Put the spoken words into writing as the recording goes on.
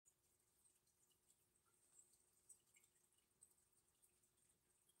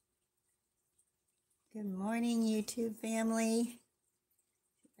Good morning, YouTube family.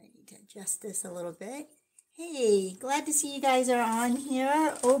 I need to adjust this a little bit. Hey, glad to see you guys are on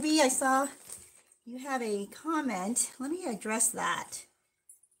here. Obi, I saw you have a comment. Let me address that.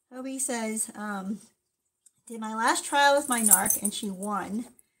 Obi says, did my last trial with my NARC and she won.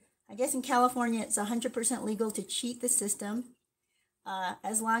 I guess in California it's 100% legal to cheat the system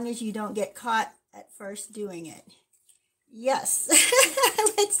as long as you don't get caught at first doing it. Yes,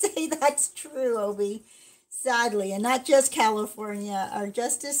 let's say that's true, Obi. Sadly, and not just California. Our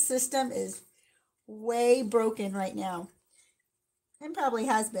justice system is way broken right now, and probably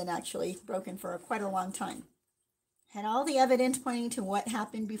has been actually broken for quite a long time. Had all the evidence pointing to what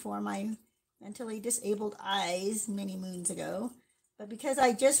happened before my mentally disabled eyes many moons ago, but because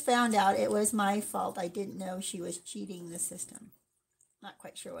I just found out it was my fault, I didn't know she was cheating the system. Not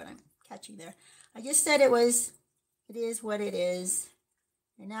quite sure what I'm catching there. I just said it is what it is.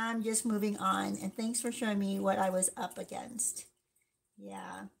 And now I'm just moving on. And thanks for showing me what I was up against.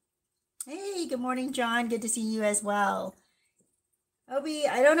 Yeah. Hey, good morning, John. Good to see you as well. Obi,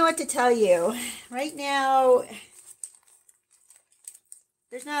 I don't know what to tell you. Right now,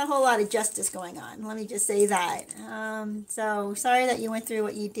 there's not a whole lot of justice going on. Let me just say that. So sorry that you went through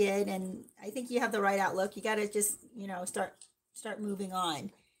what you did. And I think you have the right outlook. You got to just, start moving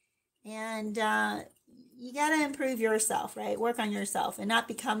on. And, you got to improve yourself, right? Work on yourself and not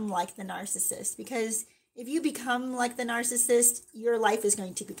become like the narcissist, because if you become like the narcissist, your life is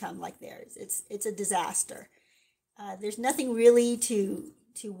going to become like theirs. It's a disaster. There's nothing really to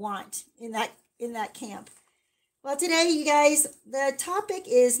want in that camp. Well, today, you guys, the topic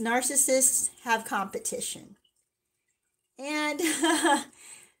is narcissists have competition. And I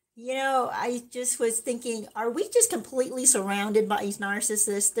just was thinking, are we just completely surrounded by these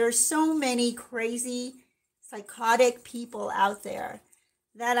narcissists? There's so many crazy psychotic people out there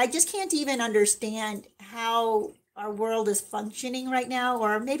that I just can't even understand how our world is functioning right now,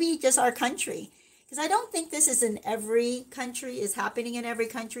 or maybe just our country. Because I don't think this is in every country, is happening in every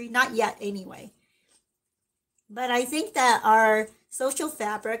country, not yet anyway. But I think that our social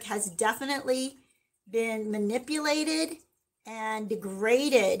fabric has definitely been manipulated and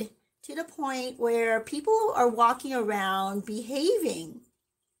degraded to the point where people are walking around behaving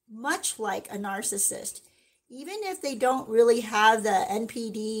much like a narcissist. Even if they don't really have the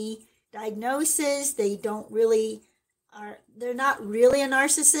NPD diagnosis, they're not really a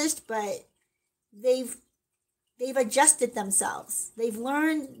narcissist, but they've adjusted themselves. They've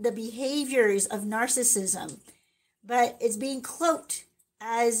learned the behaviors of narcissism, but it's being cloaked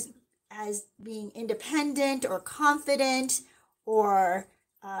as being independent or confident or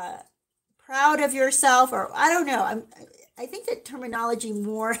proud of yourself, or I don't know. I think that terminology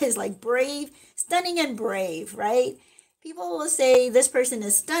more is like brave, stunning and brave, right? People will say this person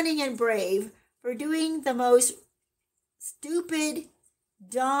is stunning and brave for doing the most stupid,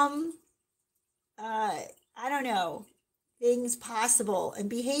 dumb, I don't know, things possible and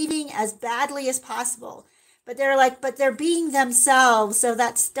behaving as badly as possible. But they're being themselves, so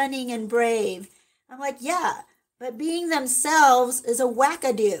that's stunning and brave. I'm like, yeah, but being themselves is a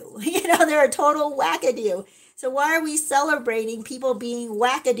wackadoo. They're a total wackadoo. So why are we celebrating people being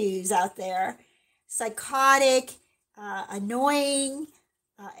wackadoos out there? Psychotic, annoying,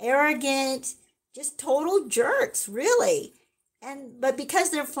 arrogant, just total jerks, really. But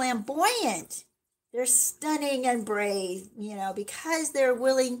because they're flamboyant, they're stunning and brave, because they're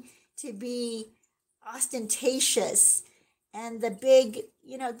willing to be ostentatious and the big,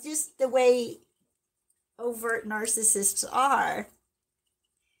 just the way overt narcissists are.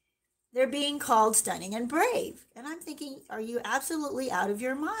 They're being called stunning and brave. And I'm thinking, are you absolutely out of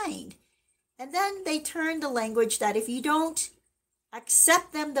your mind? And then they turn to language that if you don't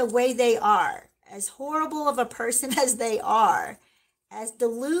accept them the way they are, as horrible of a person as they are, as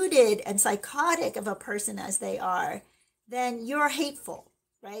deluded and psychotic of a person as they are, then you're hateful,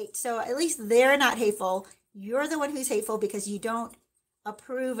 right? So at least they're not hateful. You're the one who's hateful because you don't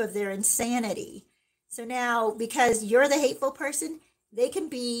approve of their insanity. So now, because you're the hateful person, they can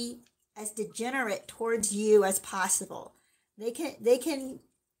be as degenerate towards you as possible. They can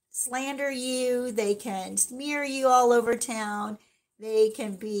slander you, they can smear you all over town, they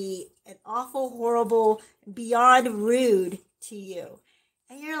can be an awful, horrible, beyond rude to you.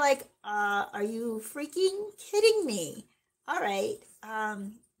 And you're like, are you freaking kidding me? All right,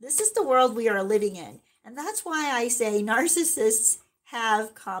 this is the world we are living in. And that's why I say narcissists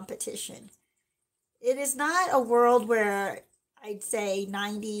have competition. It is not a world where I'd say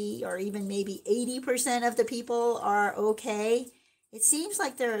 90 or even maybe 80% of the people are okay. It seems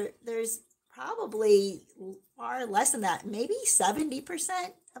like there's probably far less than that, maybe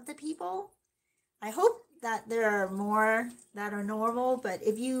 70% of the people I hope that there are more that are normal, but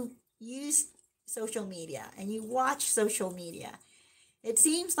if you use social media and you watch social media, it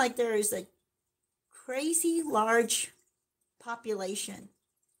seems like there is a crazy large population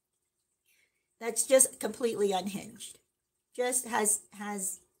that's just completely unhinged, just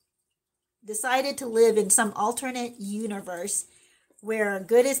has decided to live in some alternate universe where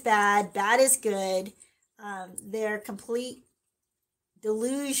good is bad, bad is good. Their complete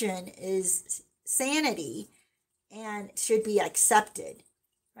delusion is sanity and should be accepted,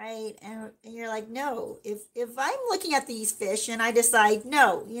 right? And you're like, no, if I'm looking at these fish and I decide,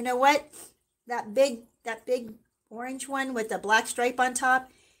 no, you know what, that big orange one with the black stripe on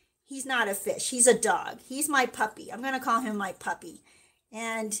top, he's not a fish, he's a dog, he's my puppy, I'm going to call him my puppy.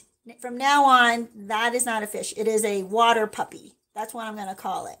 And from now on, that is not a fish, it is a water puppy. That's what I'm going to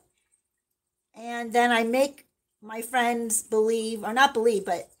call it. And then I make my friends believe, or not believe,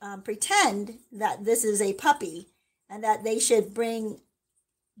 but pretend that this is a puppy and that they should bring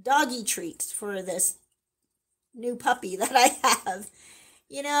doggy treats for this new puppy that I have.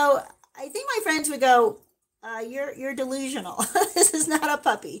 You know, I think my friends would go, you're delusional. This is not a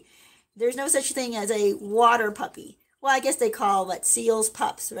puppy. There's no such thing as a water puppy. Well, I guess they call what seals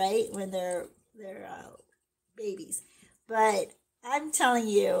pups, right? When they're babies. But I'm telling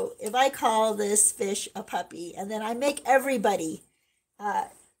you, if I call this fish a puppy and then I make everybody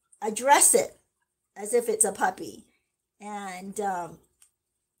address it as if it's a puppy, and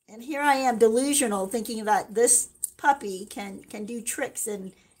here I am delusional, thinking that this puppy can do tricks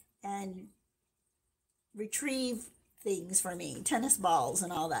and retrieve things for me, tennis balls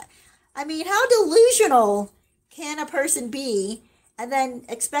and all that. I mean, how delusional can a person be and then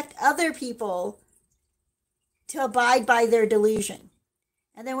expect other people to abide by their delusion?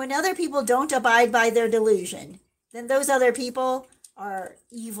 And then when other people don't abide by their delusion, then those other people are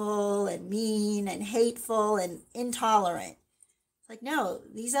evil and mean and hateful and intolerant. It's like, no,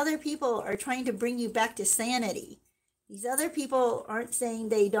 these other people are trying to bring you back to sanity. These other people aren't saying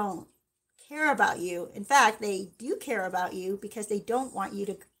they don't care about you. In fact, they do care about you because they don't want you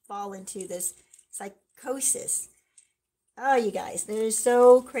to fall into this psychosis. Oh, you guys, it is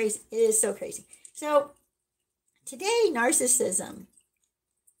so crazy. It is so crazy. So today, narcissism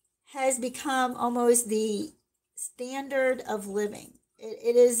has become almost the standard of living.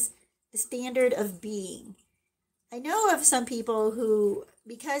 It is the standard of being. I know of some people who,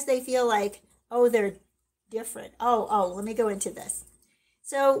 because they feel like, oh, they're different. Let me go into this.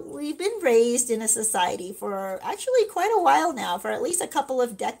 So we've been raised in a society for actually quite a while now, for at least a couple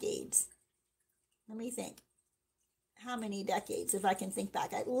of decades. Let me think. How many decades, if I can think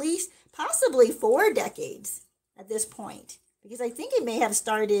back? At least possibly 4 decades at this point, because I think it may have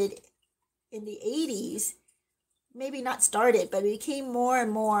started in the 80s, maybe not started, but it became more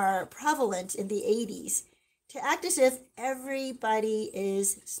and more prevalent in the 80s to act as if everybody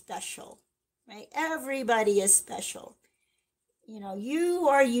is special, right? Everybody is special. You know, you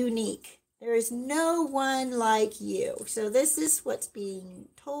are unique. There is no one like you. So this is what's being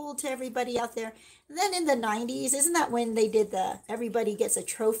told to everybody out there. And then in the 90s, isn't that when they did the everybody gets a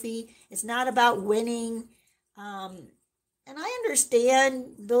trophy? It's not about winning. And I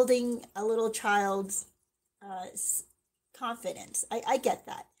understand building a little child's confidence. I get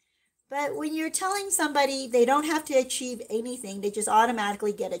that. But when you're telling somebody they don't have to achieve anything, they just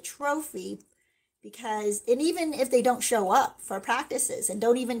automatically get a trophy because, and even if they don't show up for practices and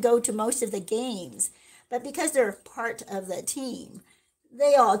don't even go to most of the games, but because they're part of the team,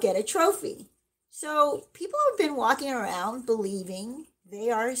 they all get a trophy. So people have been walking around believing they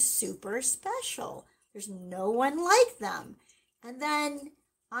are super special. There's no one like them. And then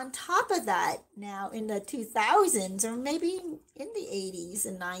on top of that, now in the 2000s, or maybe in the 80s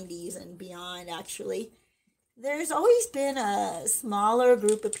and 90s and beyond, actually, there's always been a smaller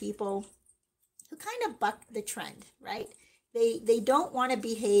group of people who kind of buck the trend, right? They don't want to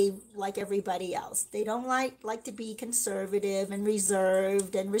behave like everybody else. They don't like to be conservative and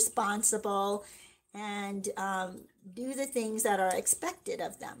reserved and responsible and do the things that are expected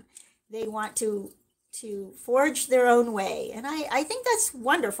of them. They want to forge their own way. And I think that's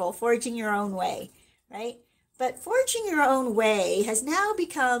wonderful, forging your own way, right? But forging your own way has now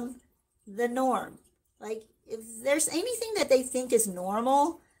become the norm. Like, if there's anything that they think is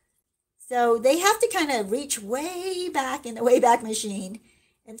normal, so they have to kind of reach way back in the Wayback Machine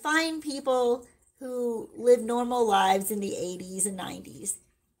and find people who lived normal lives in the 80s and 90s.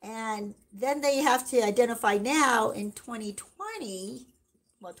 And then they have to identify now in 2020,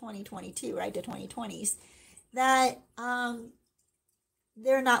 well, 2022, right, the 2020s, that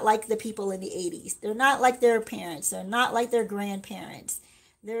they're not like the people in the 80s. They're not like their parents. They're not like their grandparents.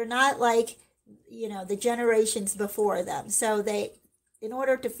 They're not like the generations before them. So in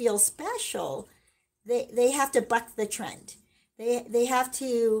order to feel special, they have to buck the trend. They have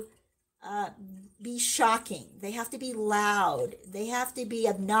to be shocking. They have to be loud. They have to be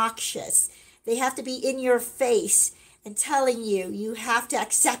obnoxious. They have to be in your face and telling you have to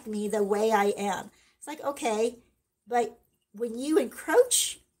accept me the way I am. It's like, okay, but when you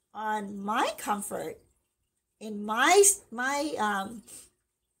encroach on my comfort, in my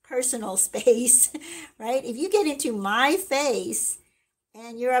personal space, right? If you get into my face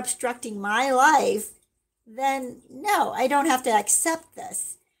and you're obstructing my life, then no, I don't have to accept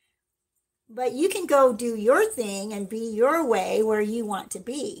this. But you can go do your thing and be your way where you want to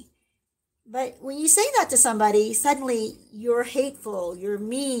be. But when you say that to somebody, suddenly you're hateful, you're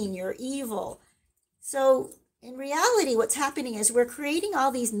mean, you're evil. So in reality, what's happening is we're creating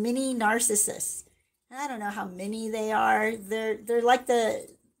all these mini narcissists. I don't know how many they are. They're like the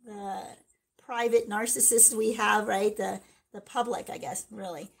private narcissists we have, right? The public, I guess,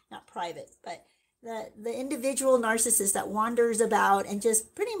 really, not private, but the individual narcissist that wanders about and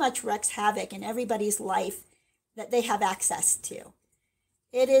just pretty much wreaks havoc in everybody's life that they have access to.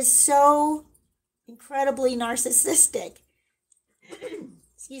 It is so incredibly narcissistic,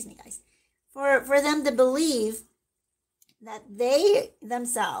 excuse me, guys, for them to believe that they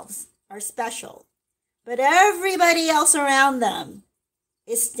themselves are special, but everybody else around them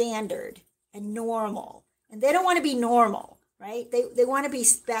is standard and normal. And they don't want to be normal, right? They want to be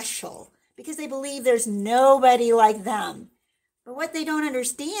special because they believe there's nobody like them. But what they don't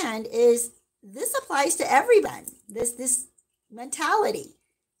understand is this applies to everyone. This mentality,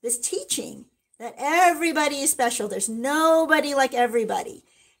 this teaching that everybody is special. There's nobody like everybody.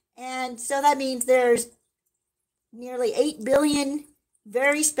 And so that means there's nearly 8 billion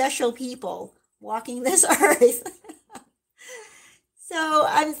very special people walking this earth. So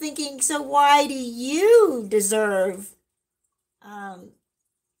I'm thinking, so why do you deserve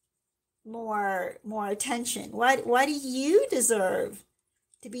more attention? Why do you deserve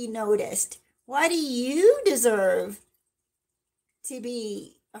to be noticed? Why do you deserve to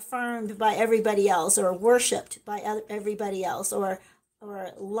be affirmed by everybody else, or worshipped by everybody else, or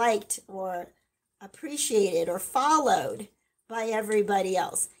liked or appreciated or followed by everybody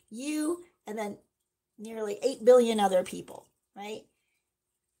else? You and then nearly 8 billion other people, right?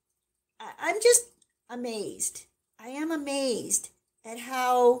 I'm just amazed. I am amazed at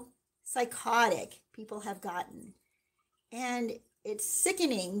how psychotic people have gotten. And it's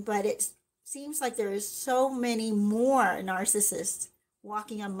sickening, but it seems like there is so many more narcissists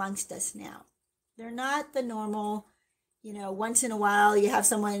walking amongst us now. They're not the normal, once in a while you have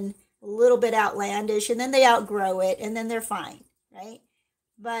someone a little bit outlandish and then they outgrow it and then they're fine, right?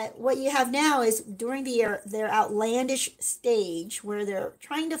 But what you have now is during their outlandish stage where they're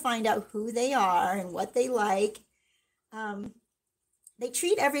trying to find out who they are and what they like, they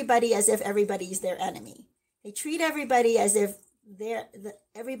treat everybody as if everybody's their enemy. They treat everybody as if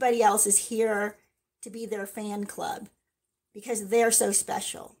everybody else is here to be their fan club because they're so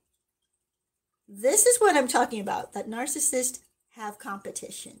special. This is what I'm talking about, that narcissists have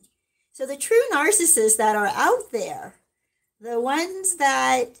competition. So the true narcissists that are out there, the ones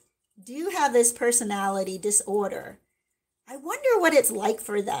that do have this personality disorder, I wonder what it's like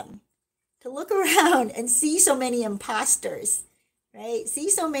for them to look around and see so many imposters, right? See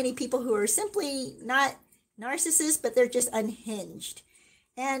so many people who are simply not narcissists, but they're just unhinged.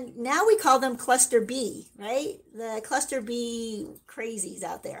 And now we call them cluster B, right? The cluster B crazies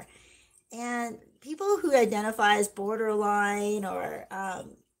out there. And people who identify as borderline or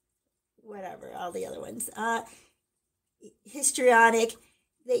whatever, all the other ones, histrionic,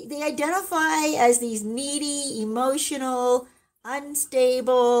 they identify as these needy, emotional,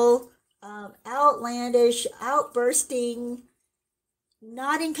 unstable, outlandish, outbursting,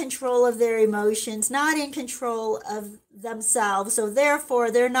 not in control of their emotions, not in control of themselves, so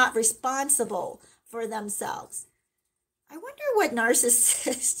therefore they're not responsible for themselves. I wonder what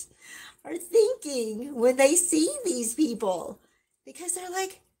narcissists are thinking when they see these people, because they're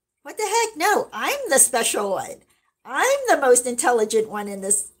like, what the heck? No, I'm the special one. I'm the most intelligent one in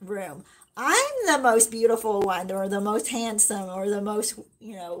this room. I'm the most beautiful one, or the most handsome, or the most,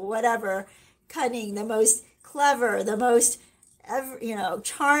 whatever, cunning, the most clever, the most,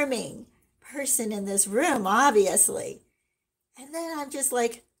 charming person in this room, obviously. And then I'm just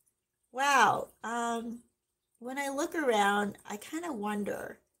like, wow. When I look around, I kind of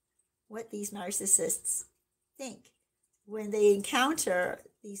wonder what these narcissists think when they encounter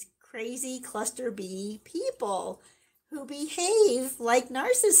these crazy cluster B people who behave like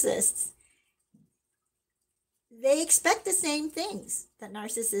narcissists. They expect the same things that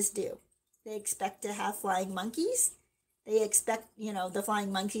narcissists do. They expect to have flying monkeys. They expect, the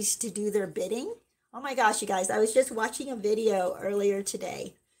flying monkeys to do their bidding. Oh my gosh, you guys, I was just watching a video earlier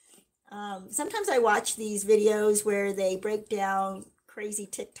today. Sometimes I watch these videos where they break down crazy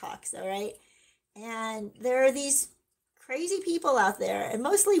TikToks, all right? And there are these crazy people out there, and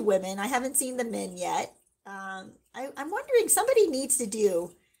mostly women. I haven't seen the men yet. I'm wondering, somebody needs to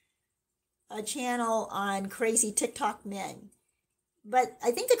do a channel on crazy TikTok men. But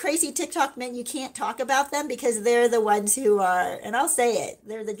I think the crazy TikTok men, you can't talk about them because they're the ones who are, and I'll say it,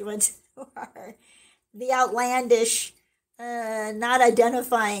 they're the ones who are the outlandish, not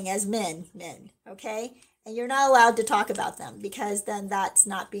identifying as men, okay? And you're not allowed to talk about them because then that's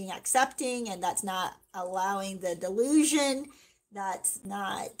not being accepting and that's not allowing the delusion. That's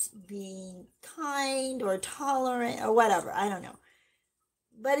not being kind or tolerant or whatever. I don't know.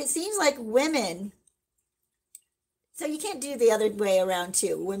 But it seems like women, so you can't do the other way around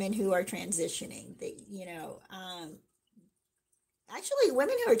too. Women who are transitioning, actually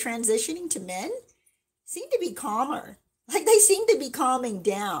women who are transitioning to men seem to be calmer. Like they seem to be calming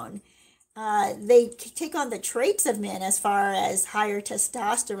down. They take on the traits of men as far as higher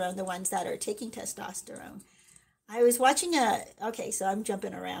testosterone, the ones that are taking testosterone. I was watching okay, so I'm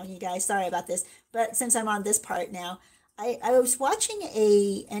jumping around, you guys. Sorry about this. But since I'm on this part now, I was watching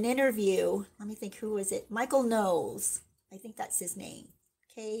an interview. Let me think, who was it? Michael Knowles. I think that's his name.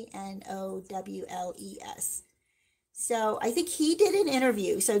 Knowles. So I think he did an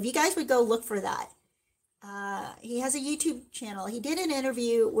interview. So if you guys would go look for that. He has a YouTube channel. He did an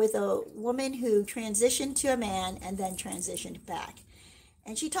interview with a woman who transitioned to a man and then transitioned back.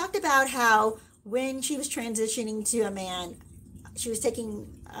 And she talked about how when she was transitioning to a man, she was taking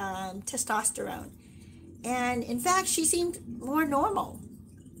testosterone. And in fact, she seemed more normal,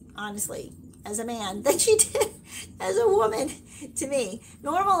 honestly, as a man than she did as a woman to me.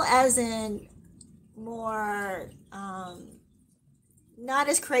 Normal as in more, not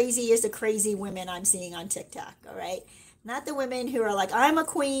as crazy as the crazy women I'm seeing on TikTok, all right? Not the women who are like, I'm a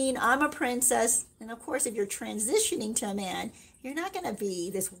queen, I'm a princess. And of course, if you're transitioning to a man, you're not going to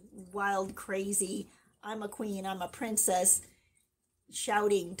be this wild, crazy, I'm a queen, I'm a princess,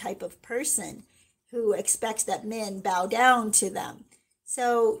 shouting type of person who expects that men bow down to them.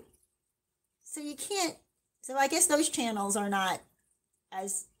 So you can't, so I guess those channels are not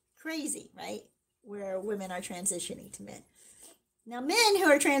as crazy, right? Where women are transitioning to men. Now, men who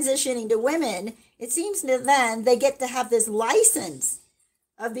are transitioning to women, it seems to them they get to have this license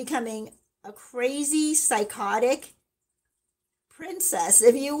of becoming a crazy, psychotic princess,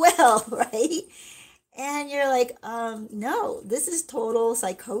 if you will, right? And you're like, no, this is total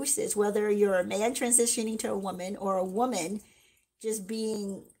psychosis, whether you're a man transitioning to a woman or a woman just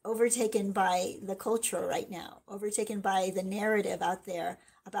being overtaken by the culture right now, overtaken by the narrative out there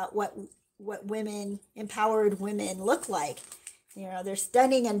about what women, empowered women look like. They're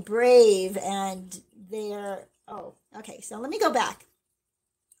stunning and brave and they're, oh, okay. So let me go back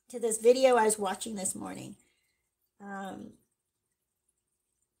to this video I was watching this morning. I'm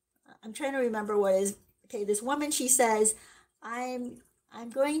trying to remember what is, okay, this woman, she says, I'm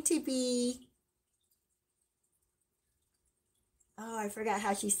going to be, oh, I forgot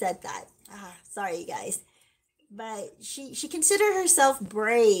how she said that. Sorry, you guys. But she considered herself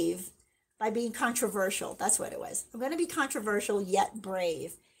brave by being controversial. That's what it was. I'm going to be controversial yet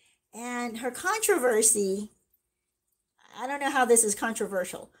brave. And her controversy, I don't know how this is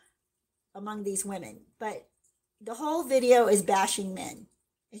controversial among these women, but the whole video is bashing men.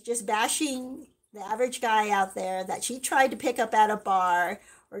 It's just bashing the average guy out there that she tried to pick up at a bar,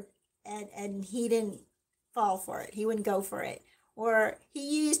 and he didn't fall for it. He wouldn't go for it. Or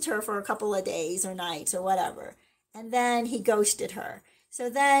he used her for a couple of days or nights or whatever. And then he ghosted her. So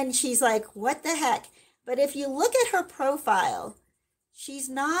then she's like, what the heck? But if you look at her profile, she's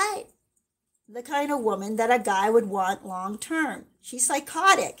not the kind of woman that a guy would want long term. She's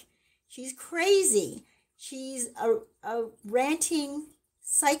psychotic. She's crazy. She's a ranting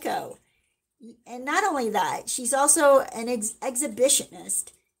psycho. And not only that, she's also an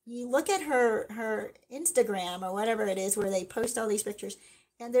exhibitionist. You look at her Instagram or whatever it is where they post all these pictures,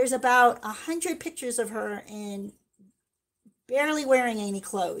 and there's about 100 pictures of her in barely wearing any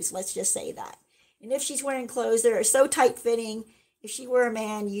clothes, let's just say that. And if she's wearing clothes that are so tight fitting, if she were a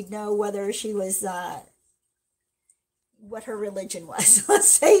man, you'd know whether she was, what her religion was. Let's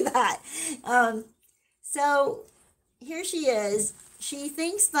say that. So here she is. She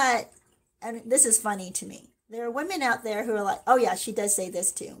thinks that, and this is funny to me, there are women out there who are like, oh yeah, she does say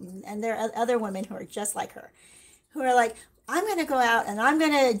this too. And there are other women who are just like her, who are like, I'm going to go out and I'm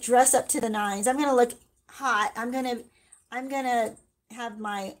going to dress up to the nines. I'm going to look hot. I'm going to have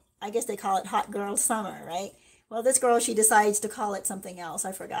my I guess they call it hot girl summer, right? Well, this girl, she decides to call it something else.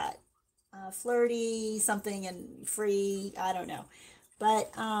 I forgot. Flirty something and free. I don't know.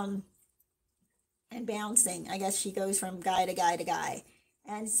 But, and bouncing. I guess she goes from guy to guy to guy.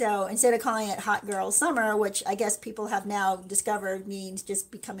 And so instead of calling it hot girl summer, which I guess people have now discovered means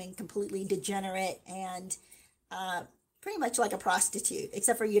just becoming completely degenerate and pretty much like a prostitute,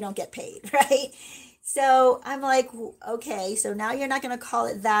 except for you don't get paid, right? So I'm like, okay, so now you're not going to call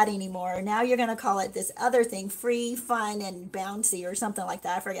it that anymore. Now you're going to call it this other thing, free, fun, and bouncy or something like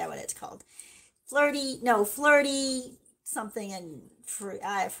that. I forget what it's called. Flirty, something, and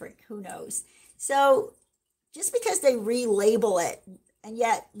who knows. So just because they relabel it, and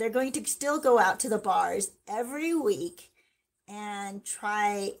yet they're going to still go out to the bars every week and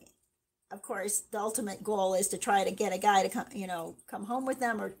try, of course, the ultimate goal is to try to get a guy to come home with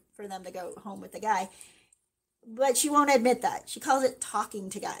them, or for them to go home with the guy. But she won't admit that. She calls it talking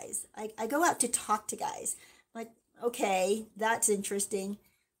to guys. I go out to talk to guys. I'm like, okay, that's interesting.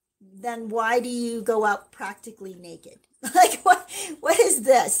 Then why do you go out practically naked? Like, what is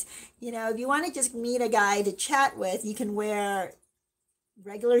this? If you want to just meet a guy to chat with, you can wear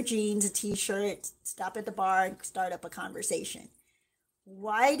regular jeans, a t-shirt, stop at the bar and start up a conversation.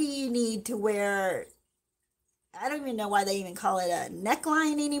 Why do you need to wear, I don't even know why they even call it a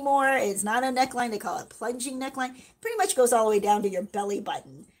neckline anymore. It's not a neckline. They call it plunging neckline. Pretty much goes all the way down to your belly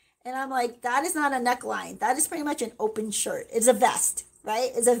button. And I'm like, that is not a neckline. That is pretty much an open shirt. It's a vest, right?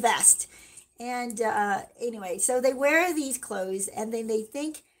 It's a vest. And anyway, so they wear these clothes and then they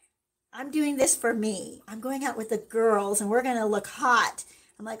think, I'm doing this for me. I'm going out with the girls and we're going to look hot.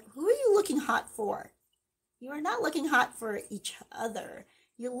 I'm like, who are you looking hot for? You are not looking hot for each other.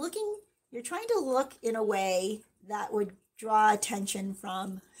 You're trying to look in a way that would draw attention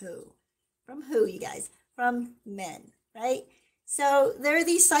from who? From who, you guys? From men, right? So there are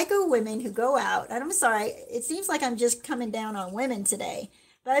these psycho women who go out, and I'm sorry, it seems like I'm just coming down on women today,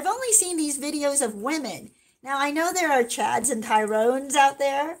 but I've only seen these videos of women. Now, I know there are Chads and Tyrones out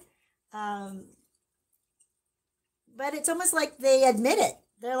there, but it's almost like they admit it.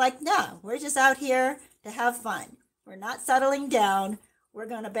 They're like, no, we're just out here to have fun. We're not settling down. We're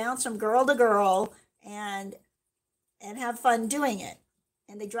going to bounce from girl to girl and have fun doing it.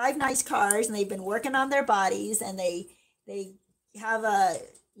 And they drive nice cars and they've been working on their bodies and they have a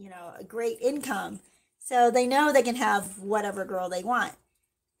great income. So they know they can have whatever girl they want.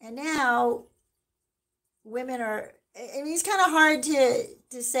 And now women are, I mean, it's kind of hard to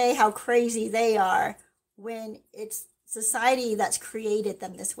say how crazy they are when it's society that's created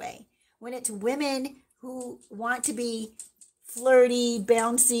them this way. When it's women who want to be flirty,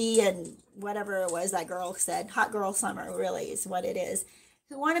 bouncy, and whatever it was that girl said, hot girl summer really is what it is,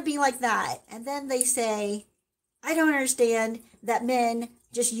 who want to be like that. And then they say, I don't understand that men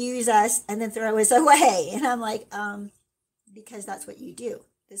just use us and then throw us away. And I'm like, because that's what you do.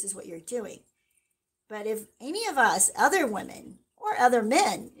 This is what you're doing. But if any of us, other women or other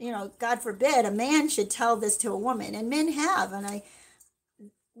men, God forbid, a man should tell this to a woman, and men have. And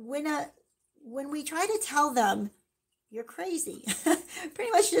when we try to tell them, you're crazy,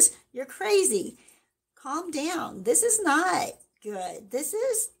 pretty much just, you're crazy, calm down. This is not good. This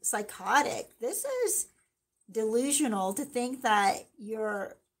is psychotic. This is delusional to think that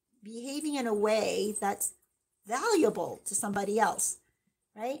you're behaving in a way that's valuable to somebody else,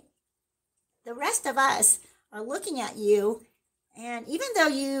 right? The rest of us are looking at you, and even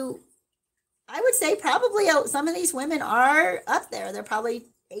though I would say probably some of these women are up there. They're probably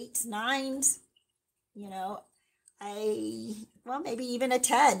 8s, 9s, maybe even a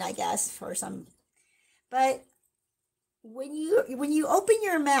 10, I guess, for some. But when you open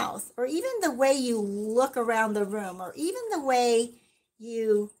your mouth, or even the way you look around the room, or even the way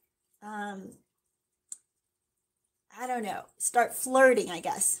you start flirting, I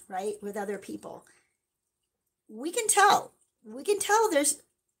guess, right, with other people, we can tell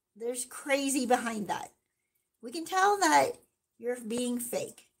there's crazy behind that. We can tell that you're being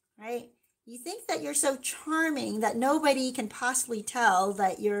fake, right? You think that you're so charming that nobody can possibly tell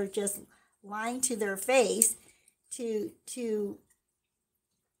that you're just lying to their face to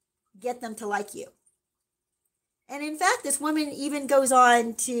get them to like you. And in fact, this woman even goes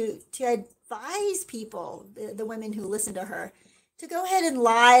on to advise people, the women who listen to her, to go ahead and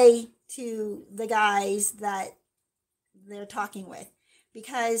lie to the guys that they're talking with.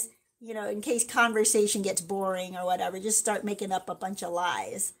 Because, in case conversation gets boring or whatever, just start making up a bunch of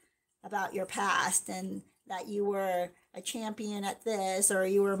lies about your past and that you were a champion at this, or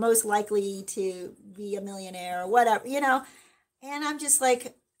you were most likely to be a millionaire or whatever, And I'm just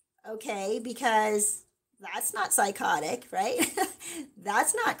like, okay, because That's not psychotic, right?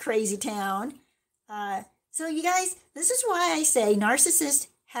 That's not crazy town. So, you guys, this is why I say narcissists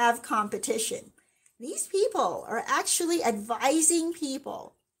have competition. These people are actually advising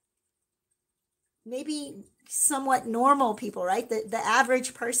people, maybe somewhat normal people, right? The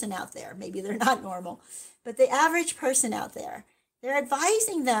average person out there. Maybe they're not normal, but the average person out there, they're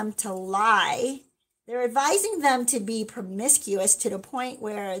advising them to lie. They're advising them to be promiscuous to the point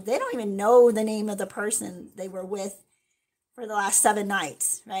where they don't even know the name of the person they were with for the last 7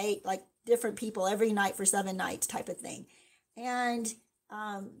 nights, right? Like different people every night for 7 nights type of thing. And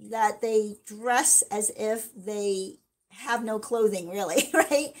that they dress as if they have no clothing, really,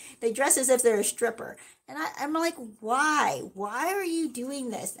 right? They dress as if they're a stripper. And I'm like, why? Why are you doing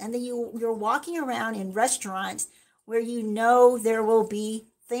this? And then you're walking around in restaurants where you know there will be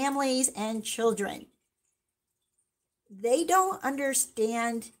families and children. They don't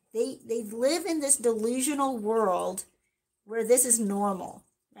understand. They live in this delusional world where this is normal,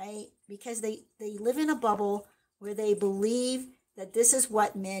 right? Because they live in a bubble where they believe that this is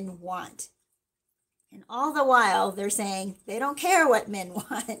what men want. And all the while, they're saying they don't care what men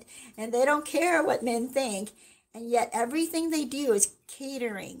want and they don't care what men think. And yet, everything they do is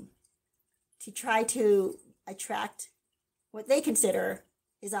catering to try to attract what they consider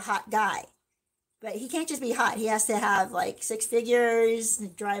is a hot guy. But he can't just be hot. He has to have like 6 figures,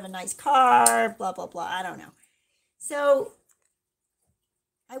 drive a nice car, blah, blah, blah. I don't know. So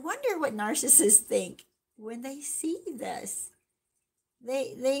I wonder what narcissists think when they see this.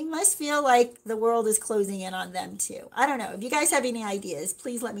 They must feel like the world is closing in on them too. I don't know. If you guys have any ideas,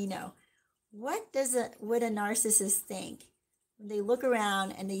 please let me know. Would a narcissist think when they look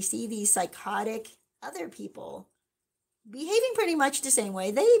around and they see these psychotic other people behaving pretty much the same way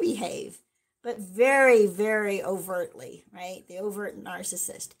they behave, but very, very overtly, right? The overt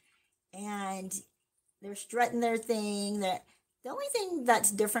narcissist. And they're strutting their thing. The only thing that's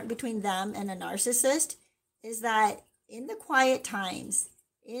different between them and a narcissist is that in the quiet times,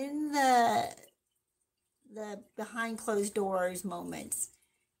 in the behind closed doors moments,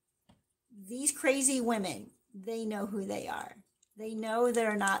 these crazy women, they know who they are. They know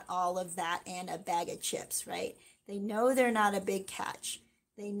they're not all of that and a bag of chips, right? They know they're not a big catch.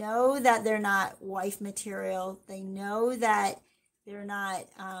 They know that they're not wife material. They know that they're not,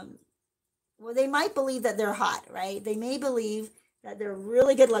 well, they might believe that they're hot, right? They may believe that they're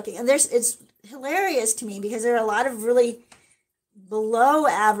really good looking. And it's hilarious to me because there are a lot of really below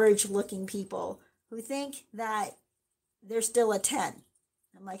average looking people who think that they're still a 10.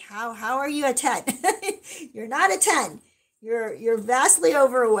 I'm like, how are you a 10? You're not a 10. You're vastly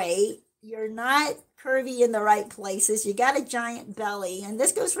overweight. You're not curvy in the right places. You got a giant belly. And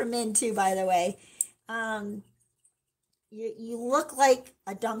this goes for men too, by the way. You look like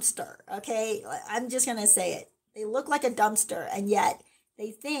a dumpster, okay? I'm just going to say it. They look like a dumpster, and yet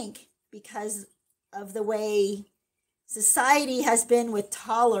they think because of the way society has been with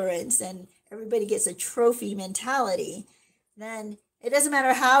tolerance and everybody gets a trophy mentality, then it doesn't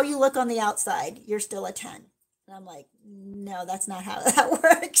matter how you look on the outside, you're still a 10. And I'm like, no, that's not how that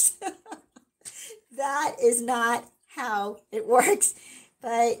works. That is not how it works.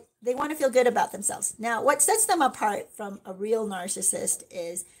 But they want to feel good about themselves. Now, what sets them apart from a real narcissist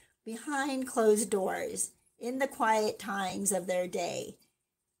is behind closed doors, in the quiet times of their day,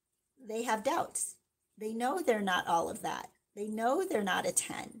 they have doubts. They know they're not all of that. They know they're not a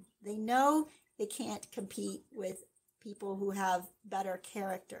 10. They know they can't compete with people who have better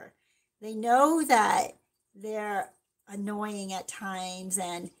character. They know that they're annoying at times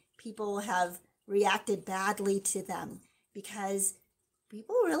and people have reacted badly to them because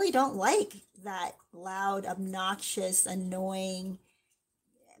people really don't like that loud, obnoxious, annoying,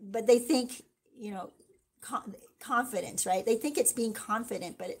 but they think, confidence, right? They think it's being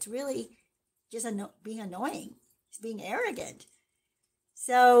confident, but it's really just being annoying. It's being arrogant.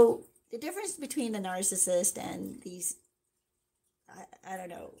 So the difference between the narcissist and these, I don't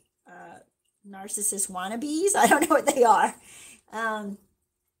know, narcissist wannabes, I don't know what they are,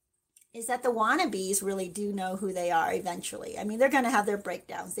 is that the wannabes really do know who they are eventually. I mean, they're going to have their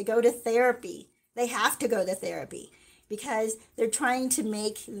breakdowns. They go to therapy. They have to go to therapy because they're trying to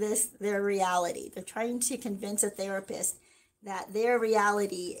make this their reality. They're trying to convince a therapist that their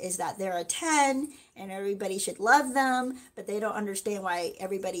reality is that they're a 10 and everybody should love them, but they don't understand why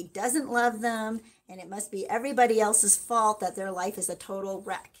everybody doesn't love them, and it must be everybody else's fault that their life is a total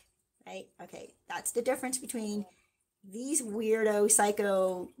wreck, right? Okay, that's the difference between these weirdo,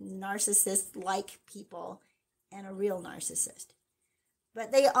 psycho, narcissist-like people and a real narcissist.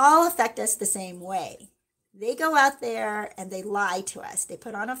 But they all affect us the same way. They go out there and they lie to us. They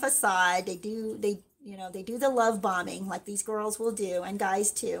put on a facade. They do the love bombing like these girls will do, and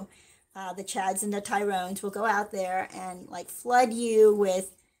guys too. The Chads and the Tyrones will go out there and like flood you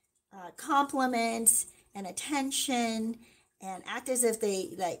with compliments and attention and act as if they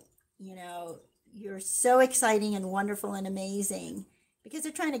like, you're so exciting and wonderful and amazing because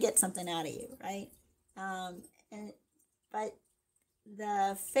they're trying to get something out of you, right? And but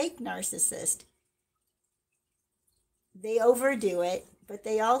the fake narcissist, they overdo it, but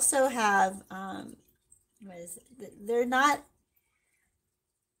they also have what is it? They're not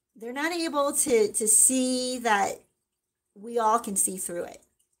able to see that we all can see through it.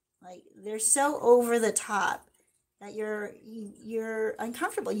 Like they're so over the top that you're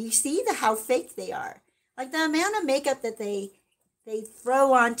uncomfortable. You see how fake they are. Like the amount of makeup that they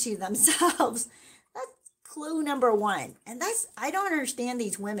throw onto themselves. That's clue number one. And I don't understand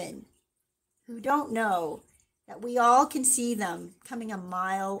these women who don't know that we all can see them coming a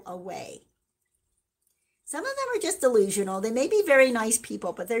mile away. Some of them are just delusional. They may be very nice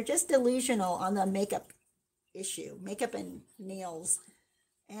people, but they're just delusional on the makeup issue, makeup and nails.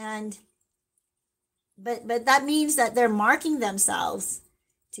 And but that means that they're marking themselves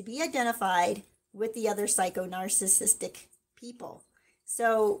to be identified with the other psycho-narcissistic people.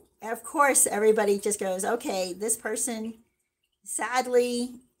 So, of course, everybody just goes, okay, this person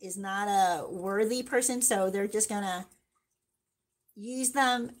sadly is not a worthy person, so they're just going to use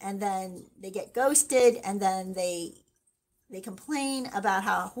them, and then they get ghosted, and then they complain about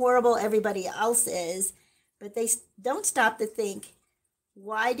how horrible everybody else is, but they don't stop to think,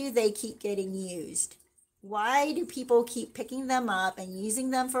 why do they keep getting used? Why do people keep picking them up and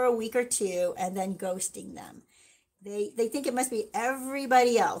using them for a week or two and then ghosting them? They think it must be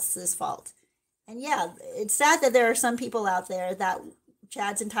everybody else's fault. And yeah, it's sad that there are some people out there, that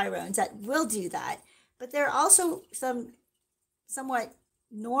Chads and Tyrones, that will do that. But there are also some somewhat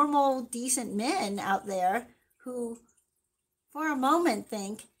normal, decent men out there who, for a moment,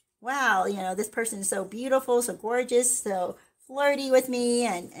 think, wow, this person is so beautiful, so gorgeous, so flirty with me,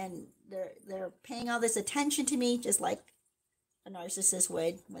 and they're paying all this attention to me, just like a narcissist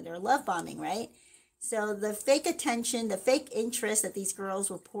would when they're love bombing, right? So the fake attention, the fake interest that these girls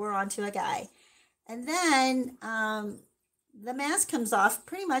will pour onto a guy. And then the mask comes off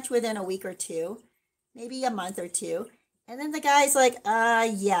pretty much within a week or two, maybe a month or two. And then the guy's like,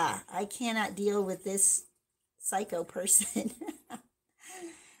 yeah, I cannot deal with this psycho person.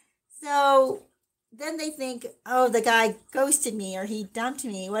 So then they think, oh, the guy ghosted me or he dumped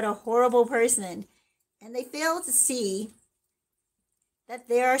me. What a horrible person. And they fail to see that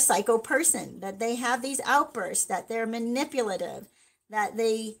they're a psycho person, that they have these outbursts, that they're manipulative, that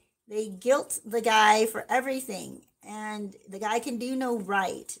they guilt the guy for everything, and the guy can do no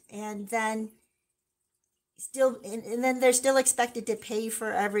right. And then they're still expected to pay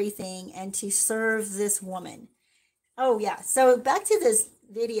for everything and to serve this woman. Oh yeah. So back to this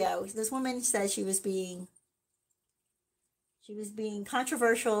video. This woman says she was being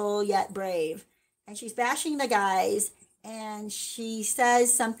controversial yet brave, and she's bashing the guys, and she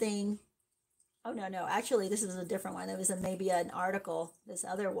says something. Oh no, actually this is a different one. It was maybe an article this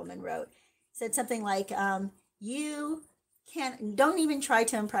other woman wrote. Said something like, you don't even try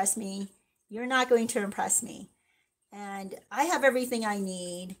to impress me. You're not going to impress me. And I have everything I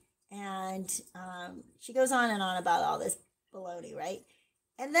need. And she goes on and on about all this baloney, right?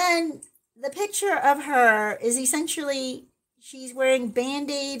 And then the picture of her is essentially, she's wearing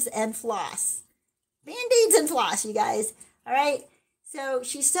Band-Aids and floss. Band-Aids and floss, you guys. All right? So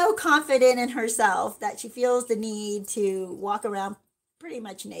she's so confident in herself that she feels the need to walk around pretty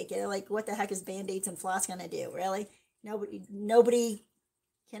much naked. Like, what the heck is Band-Aids and floss going to do? Really? Nobody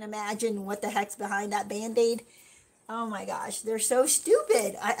can imagine what the heck's behind that Band-Aid. Oh my gosh, they're so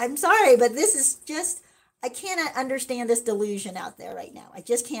stupid. I'm sorry, but this is just, I cannot understand this delusion out there right now. I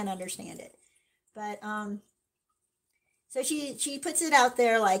just can't understand it. But so she puts it out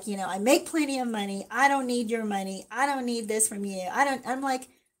there like, I make plenty of money. I don't need your money. I don't need this from you. I'm like,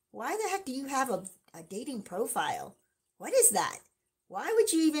 why the heck do you have a dating profile? What is that? Why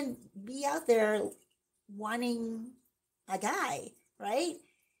would you even be out there wanting a guy, right?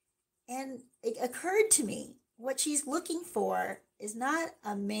 And it occurred to me, what she's looking for is not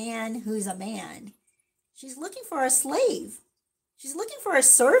a man who's a man. She's looking for a slave. She's looking for a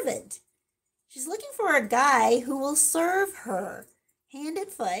servant. She's looking for a guy who will serve her hand and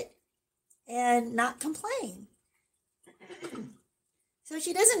foot and not complain. So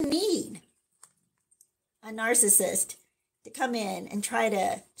she doesn't need a narcissist to come in and try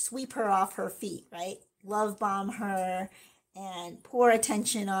to sweep her off her feet, right? Love bomb her and pour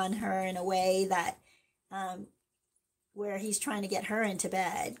attention on her in a way that where he's trying to get her into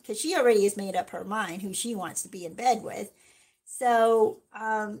bed because she already has made up her mind who she wants to be in bed with. So,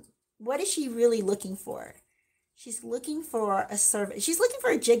 what is she really looking for? She's looking for a servant. She's looking for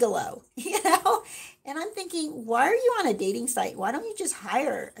a gigolo, you know? And I'm thinking, why are you on a dating site? Why don't you just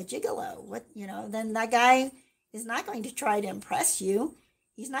hire a gigolo? What, then that guy is not going to try to impress you.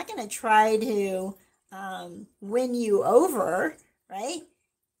 He's not going to try to win you over, right?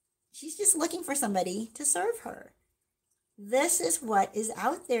 She's just looking for somebody to serve her. This is what is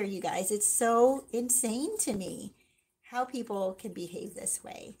out there, you guys. It's so insane to me how people can behave this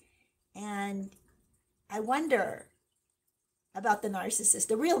way. And I wonder about the narcissist,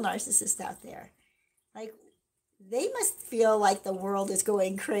 the real narcissist out there. Like, they must feel like the world is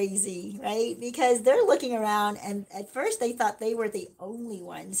going crazy, right? Because they're looking around, and at first they thought they were the only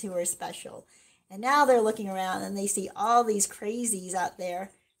ones who were special. And now they're looking around and they see all these crazies out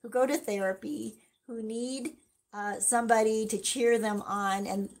there who go to therapy, who need somebody to cheer them on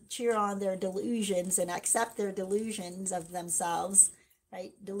and cheer on their delusions and accept their delusions of themselves,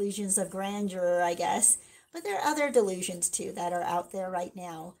 right? Delusions of grandeur, I guess. But there are other delusions too that are out there right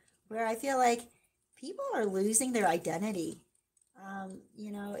now where I feel like people are losing their identity.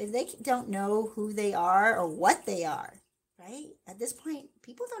 If they don't know who they are or what they are, right? At this point,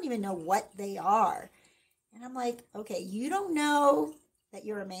 people don't even know what they are. And I'm like, okay, you don't know that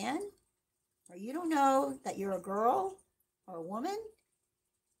you're a man, or you don't know that you're a girl or a woman,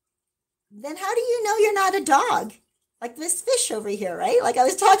 then how do you know you're not a dog? Like this fish over here, right? Like I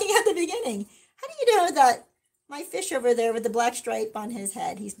was talking at the beginning. How do you know that my fish over there with the black stripe on his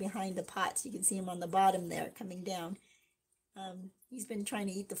head, he's behind the pots. You can see him on the bottom there coming down. He's been trying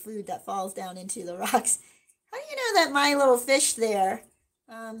to eat the food that falls down into the rocks. How do you know that my little fish there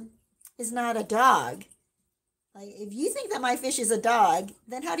is not a dog? Like, if you think that my fish is a dog,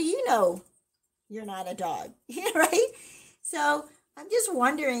 then how do you know you're not a dog? Right? So I'm just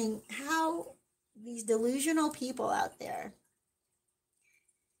wondering how these delusional people out there,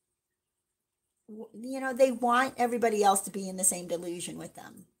 they want everybody else to be in the same delusion with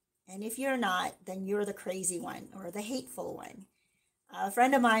them. And if you're not, then you're the crazy one or the hateful one. A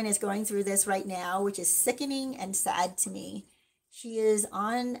friend of mine is going through this right now, which is sickening and sad to me. She is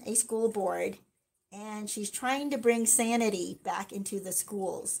on a school board and she's trying to bring sanity back into the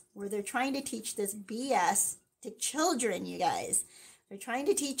schools where they're trying to teach this BS to children, you guys. They're trying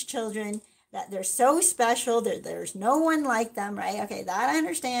to teach children that they're so special, there's no one like them, right? Okay, that I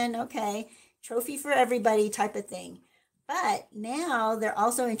understand, okay. Trophy for everybody type of thing. But now they're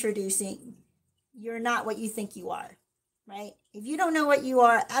also introducing, you're not what you think you are, right? If you don't know what you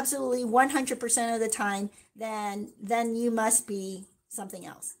are absolutely 100% of the time, then you must be something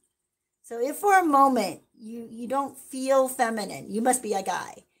else. So if for a moment you don't feel feminine, you must be a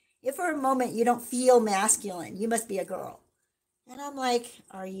guy. If for a moment you don't feel masculine, you must be a girl. And I'm like,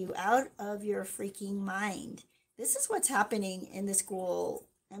 are you out of your freaking mind? This is what's happening in the school.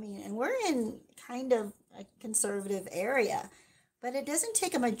 I mean, and we're in kind of a conservative area, but it doesn't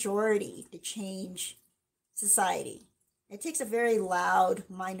take a majority to change society. It takes a very loud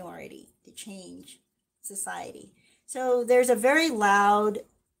minority to change society. So there's a very loud,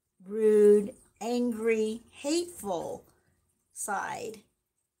 rude, angry, hateful side.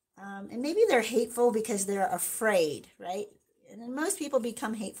 And maybe they're hateful because they're afraid, right? And most people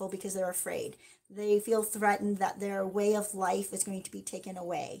become hateful because they're afraid. They feel threatened that their way of life is going to be taken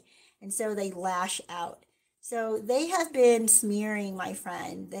away. And so they lash out. So they have been smearing my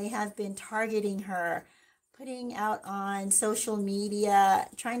friend. They have been targeting her, putting out on social media,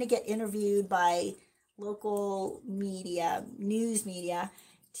 trying to get interviewed by local media, news media,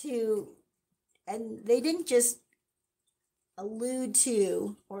 and they didn't just allude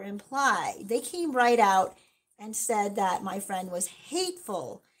to or imply. They came right out and said that my friend was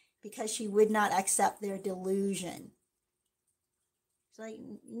hateful because she would not accept their delusion. It's like,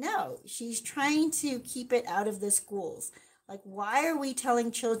 no, she's trying to keep it out of the schools. Like, why are we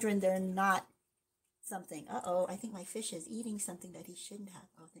telling children they're not something? Uh-oh, I think my fish is eating something that he shouldn't have.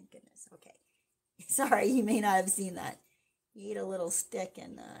 Oh, thank goodness. Okay. Sorry, you may not have seen that. He ate a little stick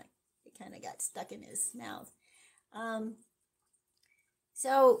and it kind of got stuck in his mouth.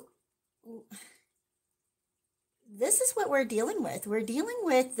 So this is what we're dealing with. We're dealing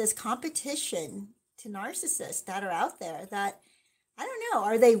with this competition to narcissists that are out there that, I don't know,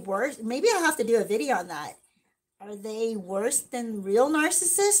 are they worse? Maybe I'll have to do a video on that. Are they worse than real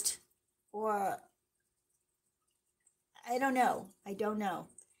narcissists? Or, I don't know.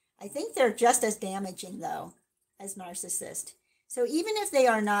 I think they're just as damaging, though, as narcissists. So even if they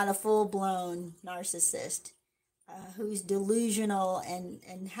are not a full-blown narcissist, who's delusional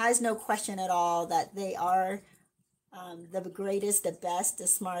and has no question at all that they are the greatest, the best, the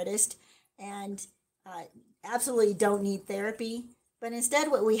smartest, and absolutely don't need therapy. But instead,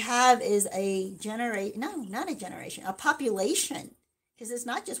 what we have is a generation, no, not a generation, a population, because it's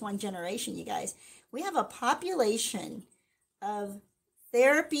not just one generation, you guys. We have a population of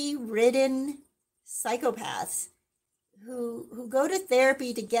therapy ridden psychopaths who go to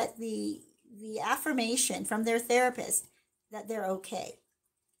therapy to get the affirmation from their therapist that they're okay,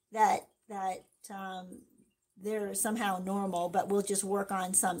 that they're somehow normal, but we'll just work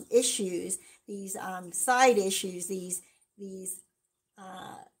on some issues, these side issues, these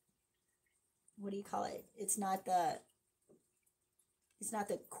what do you call it? It's not the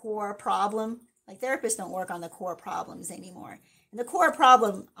core problem. Like therapists don't work on the core problems anymore. And the core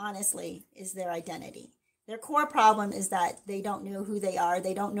problem, honestly, is their identity. Their core problem is that they don't know who they are.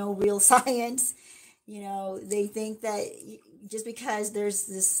 They don't know real science. They think that just because there's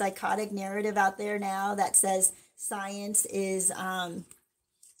this psychotic narrative out there now that says science is, there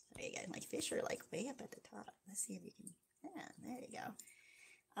you go, my fish are like way up at the top. Let's see if you can, yeah, there you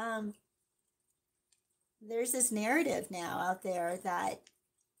go. There's this narrative now out there that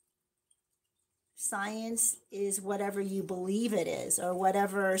science is whatever you believe it is or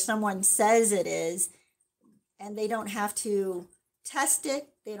whatever someone says it is, and they don't have to test it,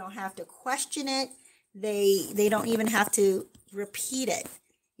 they don't have to question it, they don't even have to repeat it.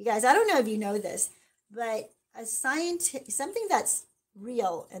 You guys, I don't know if you know this, but something that's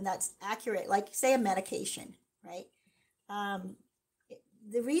real and that's accurate, like say a medication, right?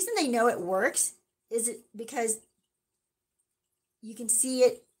 The reason they know it works is because you can see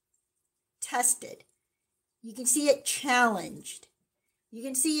it tested. You can see it challenged. You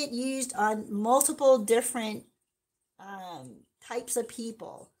can see it used on multiple different types of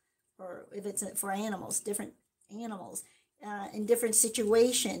people, or if it's for animals, different animals in different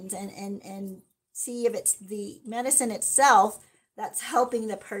situations, and see if it's the medicine itself that's helping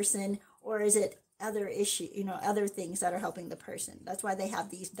the person, or is it other issue, other things that are helping the person. That's why they have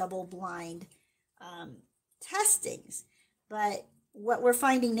these double blind testings. But what we're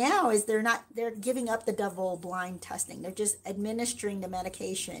finding now is they're giving up the double blind testing. They're just administering the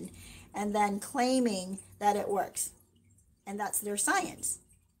medication and then claiming that it works. And that's their science.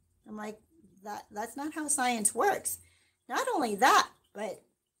 I'm like, that's not how science works. Not only that, but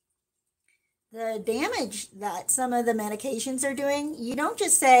the damage that some of the medications are doing, you don't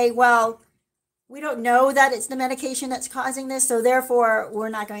just say, well, we don't know that it's the medication that's causing this, so therefore we're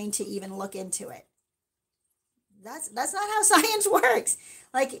not going to even look into it. That's not how science works.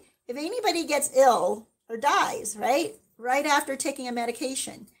 Like if anybody gets ill or dies, right after taking a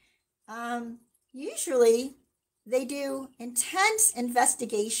medication, usually they do intense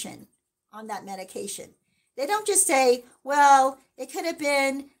investigation on that medication. They don't just say, well, it could have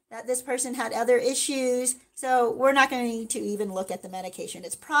been that this person had other issues, so we're not going to even look at the medication.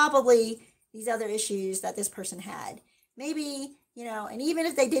 It's probably these other issues that this person had. Maybe, and even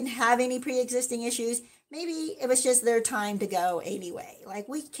if they didn't have any pre-existing issues, maybe it was just their time to go anyway. Like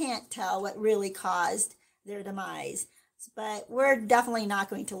we can't tell what really caused their demise, but we're definitely not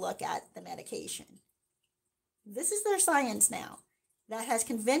going to look at the medication. This is their science now that has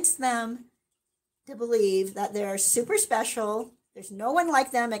convinced them to believe that they're super special. There's no one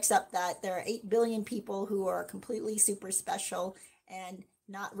like them except that there are 8 billion people who are completely super special and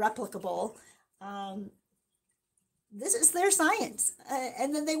not replicable. This is their science.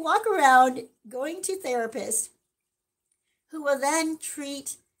 And then they walk around going to therapists who will then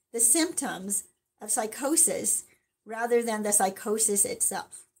treat the symptoms of psychosis rather than the psychosis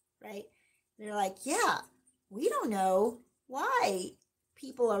itself, right? They're like, yeah, we don't know why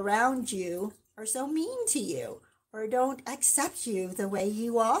people around you are so mean to you or don't accept you the way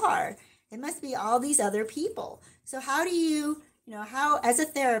you are. It must be all these other people. So how do you, how as a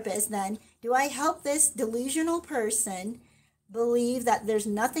therapist then, do I help this delusional person believe that there's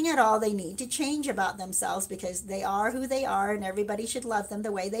nothing at all they need to change about themselves because they are who they are and everybody should love them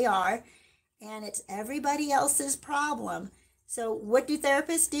the way they are, and it's everybody else's problem? So what do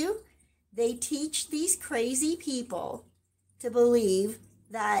therapists do? They teach these crazy people to believe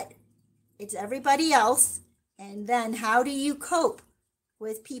that it's everybody else, and then how do you cope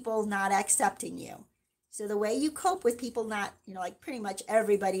with people not accepting you? So the way you cope with people not, like pretty much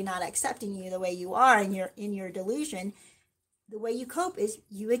everybody not accepting you the way you are in your delusion, the way you cope is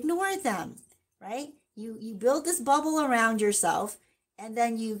you ignore them, right? You build this bubble around yourself, and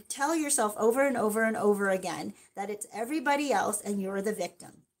then you tell yourself over and over and over again that it's everybody else and you're the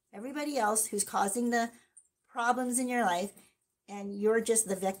victim. Everybody else who's causing the problems in your life, and you're just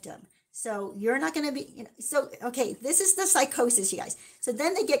the victim. So you're not going to be, so, okay, this is the psychosis, you guys. So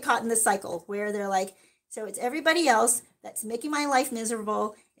then they get caught in the cycle where they're like, so it's everybody else that's making my life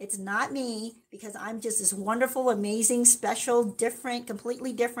miserable. It's not me because I'm just this wonderful, amazing, special, different,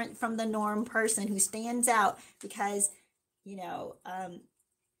 completely different from the norm person who stands out because, you know,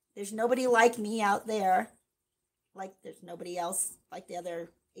 there's nobody like me out there. Like there's nobody else like the other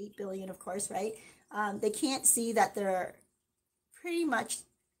 8 billion, of course, right? They can't see that they're pretty much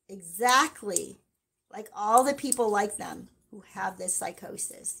exactly like all the people like them who have this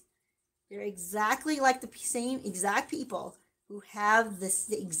psychosis. They're exactly like the same exact people who have this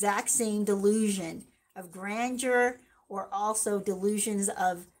the exact same delusion of grandeur or also delusions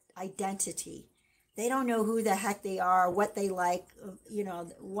of identity. They don't know who the heck they are, what they like.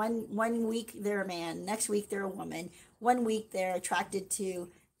 One week they're a man, next week they're a woman. One week they're attracted to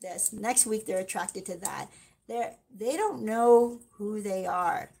this, next week they're attracted to that. They don't know who they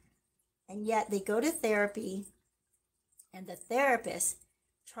are. And yet they go to therapy, and the therapist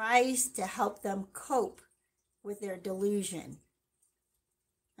tries to help them cope with their delusion.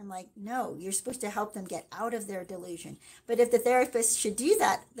 I'm like, no, you're supposed to help them get out of their delusion. But if the therapist should do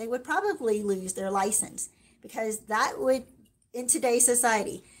that, they would probably lose their license because that would, in today's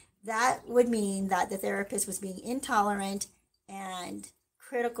society, that would mean that the therapist was being intolerant and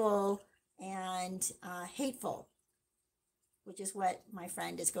critical and hateful, which is what my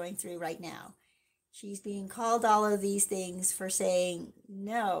friend is going through right now. She's being called all of these things for saying,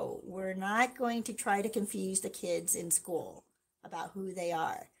 no, we're not going to try to confuse the kids in school about who they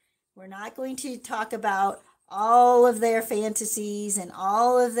are. We're not going to talk about all of their fantasies and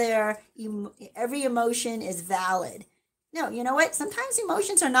all of their, every emotion is valid. No, you know what? Sometimes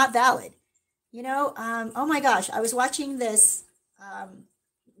emotions are not valid. Oh my gosh, I was watching this.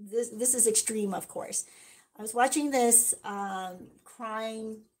 This is extreme, of course. I was watching this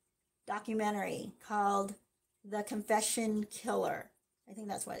crime documentary called The Confession Killer. I think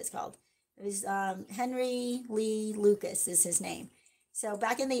that's what it's called. It was Henry Lee Lucas is his name. So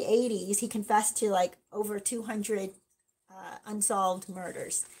back in the 80s, he confessed to like over 200 unsolved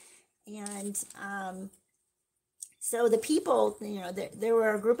murders. And so the people, there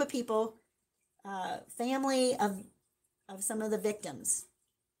were a group of people, family of some of the victims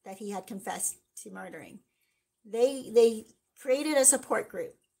that he had confessed to murdering. They created a support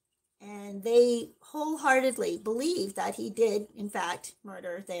group, and they wholeheartedly believed that he did, in fact,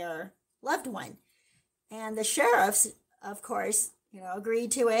 murder their loved one. And the sheriffs, of course,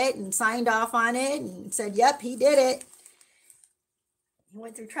 agreed to it and signed off on it and said, yep, he did it. He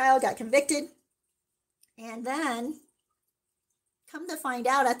went through trial, got convicted. And then, come to find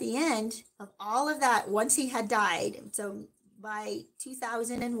out at the end of all of that, once he had died, so by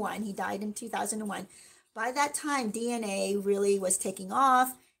 2001, he died in 2001. By that time, DNA really was taking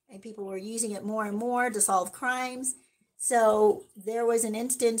off, and people were using it more and more to solve crimes. So there was an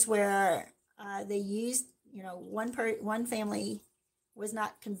instance where they used, one family was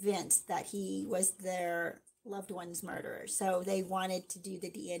not convinced that he was their loved one's murderer. So they wanted to do the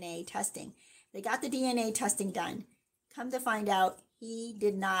DNA testing. They got the DNA testing done. Come to find out, he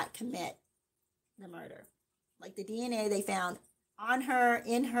did not commit the murder. Like the DNA they found on her,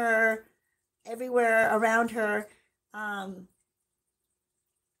 in her, everywhere around her,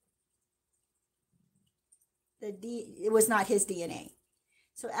 it was not his DNA.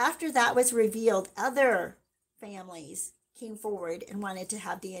 So after that was revealed, other families came forward and wanted to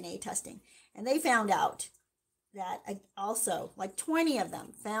have DNA testing. And they found out that also, like 20 of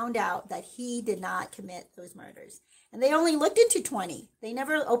them found out that he did not commit those murders. And they only looked into 20. They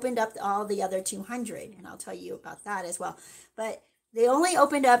never opened up all the other 200. And I'll tell you about that as well. But they only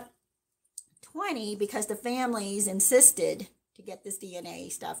opened up 20 because the families insisted to get this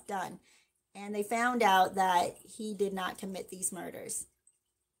DNA stuff done. And they found out that he did not commit these murders.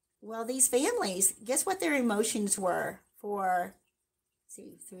 Well, these families, guess what their emotions were for,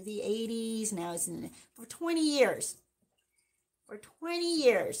 through the 80s, now it's for 20 years. For 20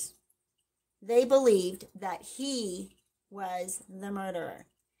 years, they believed that he was the murderer.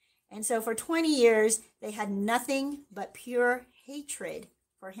 And so for 20 years, they had nothing but pure hatred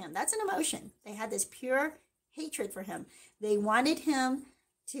for him. That's an emotion. They had this pure hatred for him. They wanted him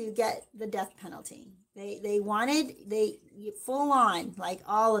to get the death penalty. They wanted full on, like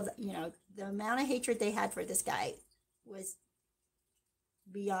all of, the amount of hatred they had for this guy was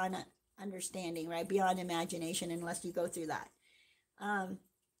beyond understanding, right? Beyond imagination, unless you go through that. And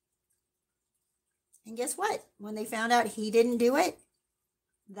guess what? When they found out he didn't do it,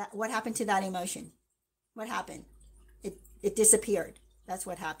 what happened to that emotion? What happened? It disappeared. That's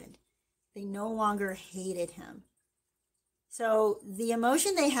what happened. They no longer hated him. So the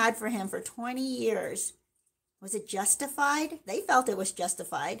emotion they had for him for 20 years, was it justified? They felt it was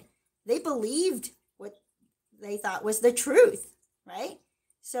justified. They believed what they thought was the truth, right?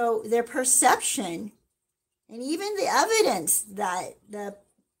 So their perception and even the evidence that the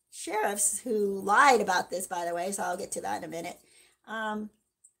sheriffs who lied about this, by the way, so I'll get to that in a minute,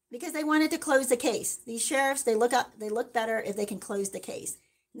 because they wanted to close the case. These sheriffs, they look better if they can close the case.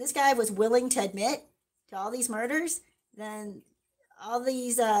 And this guy was willing to admit to all these murders. Then all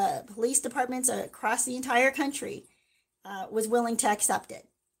these police departments across the entire country was willing to accept it.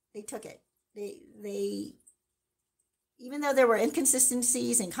 They took it. They even though there were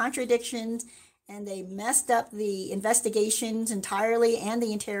inconsistencies and contradictions, and they messed up the investigations entirely and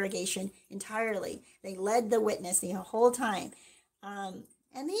the interrogation entirely. They led the witness the whole time. And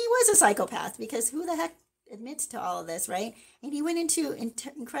he was a psychopath, because who the heck admits to all of this, right? And he went into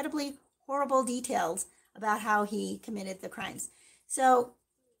incredibly horrible details about how he committed the crimes. So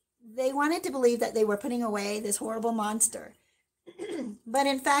they wanted to believe that they were putting away this horrible monster. But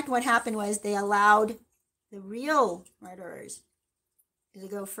in fact, what happened was they allowed the real murderers to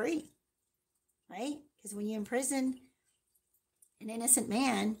go free, right? Because when you imprison an innocent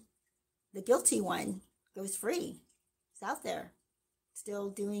man, the guilty one goes free. He's out there, still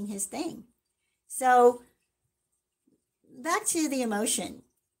doing his thing. So back to the emotion.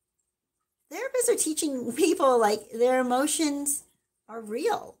 Therapists are teaching people like their emotions are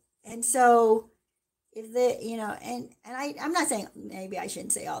real. And so if I'm not saying, maybe I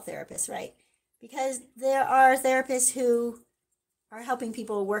shouldn't say all therapists, right? Because there are therapists who are helping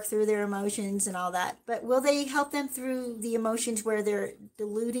people work through their emotions and all that. But will they help them through the emotions where they're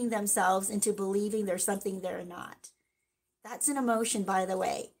deluding themselves into believing there's something they're not? That's an emotion, by the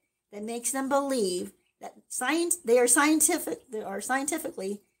way, that makes them believe that they are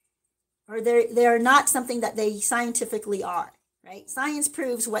not something that they scientifically are, right? Science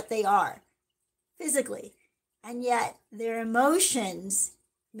proves what they are physically, and yet their emotions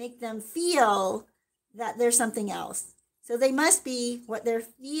make them feel that there's something else. So they must be what they're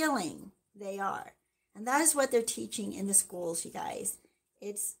feeling they are. And that is what they're teaching in the schools, you guys.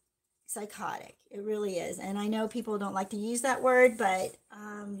 It's psychotic. It really is. And I know people don't like to use that word, but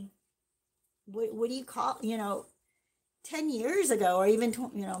what do you call, 10 years ago, or even,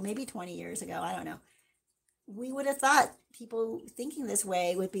 maybe 20 years ago, I don't know, we would have thought people thinking this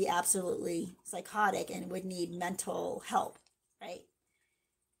way would be absolutely psychotic and would need mental help, right?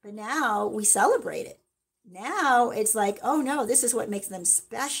 But now we celebrate it. Now it's like, oh no, this is what makes them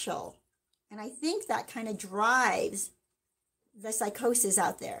special. And I think that kind of drives the psychosis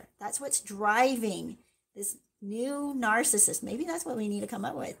out there. That's what's driving this new narcissist. Maybe that's what we need to come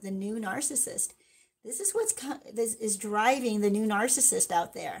up with, the new narcissist. This is driving the new narcissist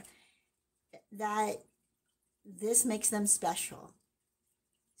out there, that this makes them special.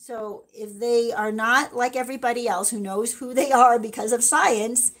 So if they are not like everybody else who knows who they are because of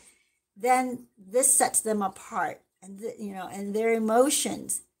science, then this sets them apart, and and their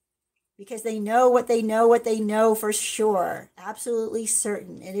emotions, because they know what they know for sure, absolutely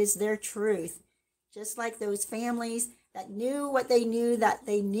certain. It is their truth. Just like those families that knew what they knew that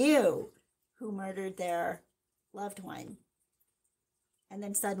they knew who murdered their loved one. And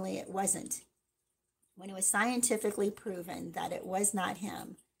then suddenly it wasn't. When it was scientifically proven that it was not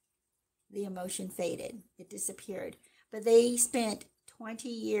him, the emotion faded. It disappeared. But they spent 20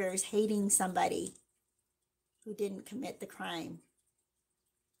 years hating somebody who didn't commit the crime.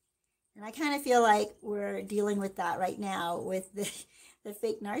 And I kind of feel like we're dealing with that right now with the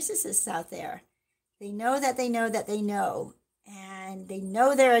fake narcissists out there. They know that they know that they know, and they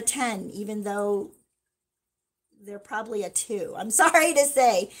know they're a 10, even though they're probably a 2. I'm sorry to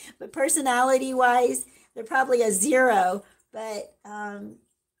say, but personality-wise, they're probably a 0. But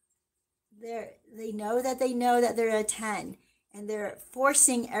they know that they're a 10, and they're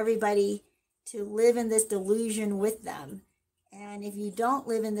forcing everybody to live in this delusion with them. And if you don't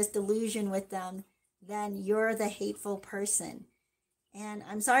live in this delusion with them, then you're the hateful person. And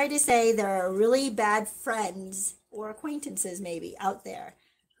I'm sorry to say, there are really bad friends or acquaintances maybe out there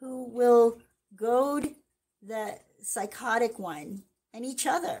who will goad the psychotic one and each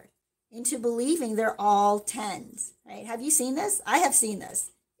other into believing they're all 10s, right? Have you seen this? I have seen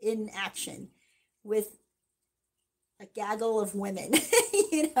this in action with a gaggle of women.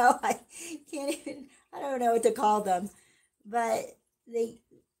 I don't know what to call them, but they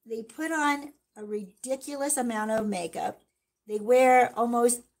put on a ridiculous amount of makeup. They wear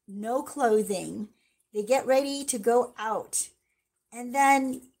almost no clothing. They get ready to go out, and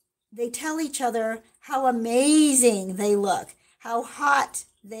then they tell each other how amazing they look, how hot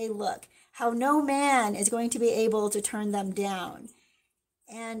they look, how no man is going to be able to turn them down.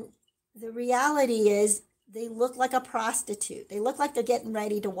 And the reality is, they look like a prostitute. They look like they're getting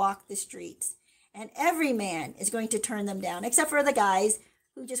ready to walk the streets. And every man is going to turn them down, except for the guys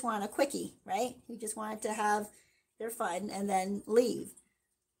who just want a quickie, right? Who just want to have their fun and then leave.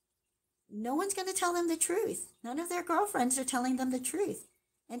 No one's going to tell them the truth. None of their girlfriends are telling them the truth.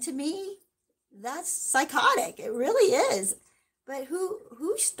 And to me, that's psychotic. It really is. But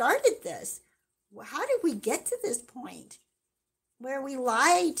who started this? How did we get to this point where we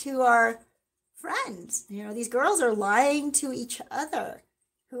lie to our friends? These girls are lying to each other,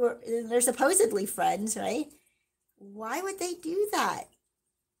 they're supposedly friends, right? Why would they do that?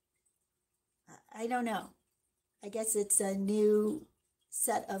 I don't know. I guess it's a new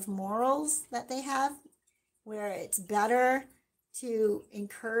set of morals that they have, where it's better to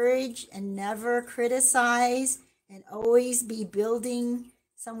encourage and never criticize and always be building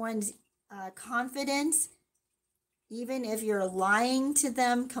someone's confidence, even if you're lying to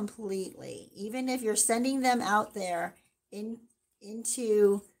them completely, even if you're sending them out there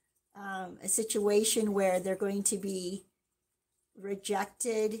into a situation where they're going to be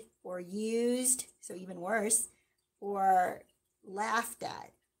rejected or used, so even worse, or laughed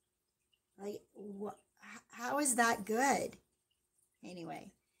at. Like, how is that good?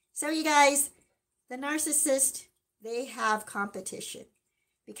 Anyway, so you guys, the narcissist, they have competition,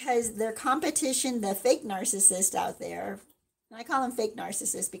 because their competition, the fake narcissist out there, and I call them fake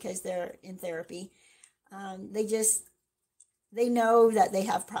narcissists because they're in therapy, they know that they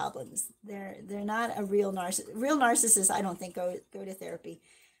have problems. They're not a real narcissist. Real narcissists, I don't think, go to therapy.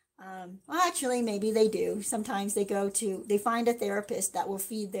 Well, actually, maybe they do. Sometimes they find a therapist that will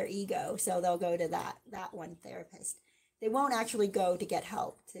feed their ego, so they'll go to that one therapist. They won't actually go to get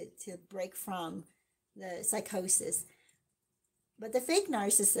help, to break from the psychosis. But the fake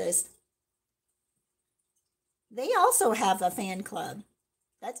narcissist, they also have a fan club.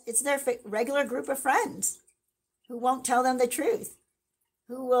 It's their regular group of friends who won't tell them the truth,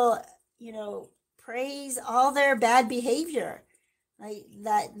 who will, praise all their bad behavior, like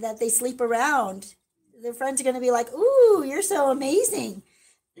that they sleep around. Their friends are going to be like, "Ooh, you're so amazing,"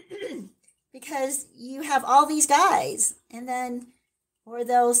 because you have all these guys. And then, or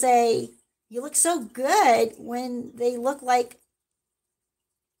they'll say, "You look so good," when they look like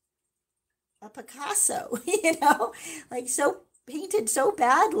a Picasso, like so painted so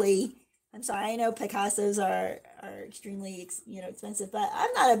badly. I'm sorry, I know Picassos are extremely, expensive, but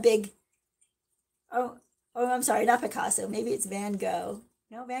I'm not a big, I'm sorry, not Picasso. Maybe it's Van Gogh.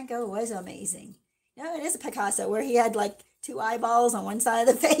 No, Van Gogh was amazing. No, it is a Picasso, where he had like two eyeballs on one side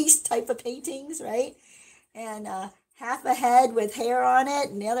of the face type of paintings, right? And half a head with hair on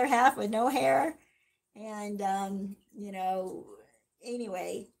it and the other half with no hair. And,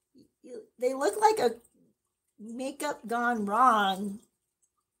 anyway, they look like a makeup gone wrong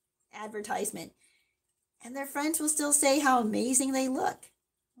advertisement, and their friends will still say how amazing they look.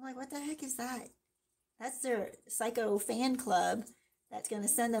 I'm like, what the heck is that? That's their psycho fan club that's going to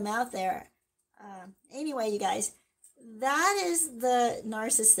send them out there. Anyway, you guys, that is the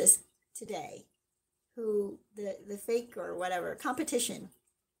narcissist today, who the fake or whatever competition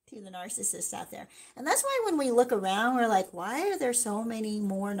to the narcissists out there. And that's why when we look around, we're like, why are there so many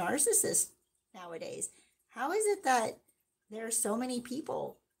more narcissists nowadays? How is it that there are so many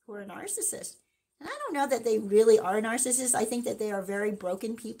people who are narcissists? And I don't know that they really are narcissists. I think that they are very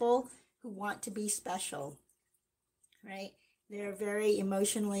broken people who want to be special, right? They're very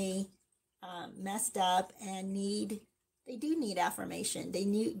emotionally messed up and they do need affirmation. They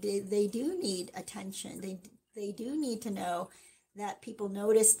do need attention. They do need to know that people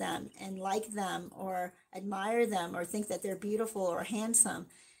notice them and like them or admire them or think that they're beautiful or handsome.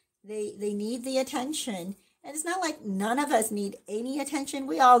 They need the attention. And it's not like none of us need any attention.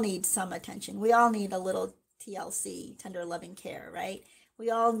 We all need some attention. We all need a little TLC, tender loving care, right?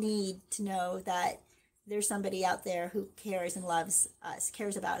 We all need to know that there's somebody out there who cares and loves us,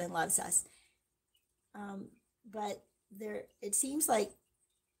 cares about and loves us. But it seems like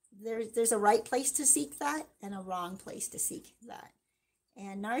there's a right place to seek that and a wrong place to seek that.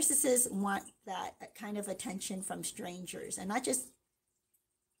 And narcissists want that kind of attention from strangers, and not just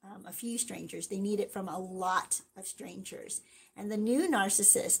a few strangers. They need it from a lot of strangers. And the new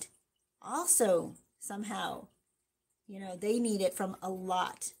narcissist also somehow, they need it from a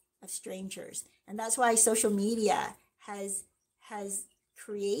lot of strangers. And that's why social media has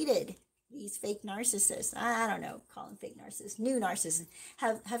created these fake narcissists. I don't know, call them fake narcissists. New narcissists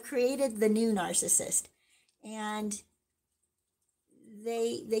have created the new narcissist. And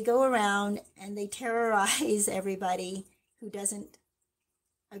they go around and they terrorize everybody who doesn't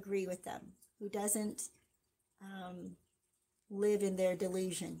agree with them, who doesn't live in their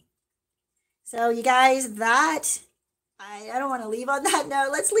delusion. So, you guys, I don't want to leave on that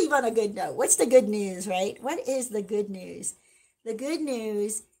note. Let's leave on a good note. What's the good news, right? What is the good news? The good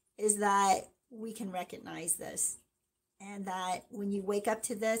news is that we can recognize this, and that when you wake up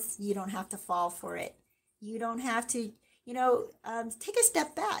to this, you don't have to fall for it. You don't have to, take a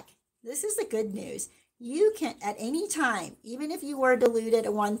step back. This is the good news. You can, at any time, even if you were deluded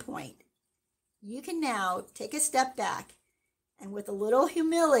at one point, you can now take a step back and with a little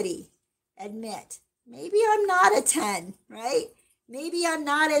humility admit, maybe I'm not a 10, right? Maybe I'm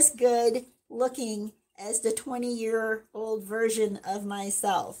not as good looking as the 20-year-old version of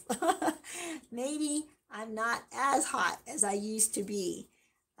myself. Maybe I'm not as hot as I used to be.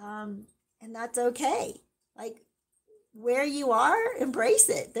 And that's okay. Like, where you are, embrace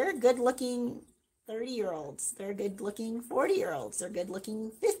it. They're good looking 30-year-olds. They're good looking 40-year-olds. They're good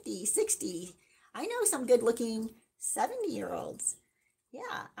looking 50, 60. I know some good looking 70-year-olds.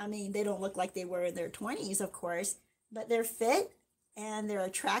 Yeah, I mean, they don't look like they were in their 20s, of course, but they're fit and they're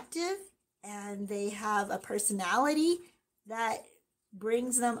attractive and they have a personality that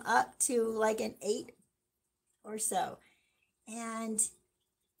brings them up to like an 8 or so. And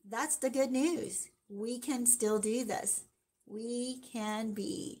that's the good news. We can still do this. We can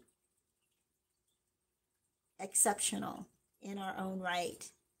be exceptional in our own right,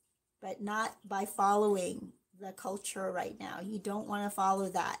 but not by following the culture right now. You don't want to follow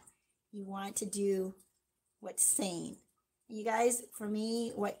that. You want to do what's sane. You guys, for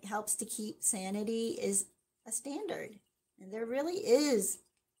me, what helps to keep sanity is a standard. And there really is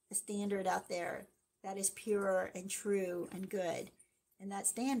a standard out there that is pure and true and good. And that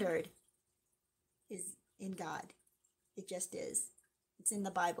standard is in God. It just is. It's in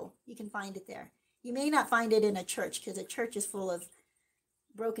the Bible. You can find it there. You may not find it in a church because a church is full of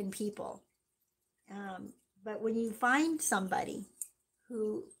broken people. But when you find somebody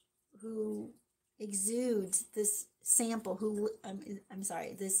who exudes this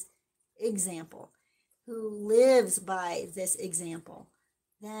this example, who lives by this example,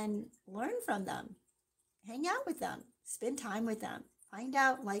 then learn from them, hang out with them, spend time with them, find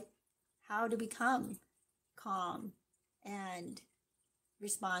out like how to become calm and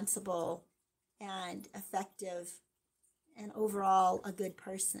responsible and effective and overall a good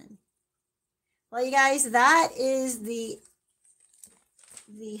person. Well, you guys, that is the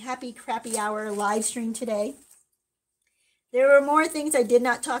Happy Crappy Hour live stream today. There were more things I did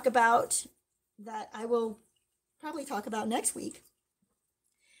not talk about that I will probably talk about next week.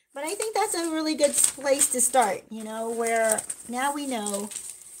 But I think that's a really good place to start, where now we know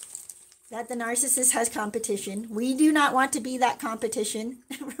that the narcissist has competition. We do not want to be that competition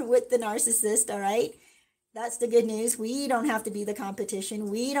with the narcissist, all right? That's the good news. We don't have to be the competition.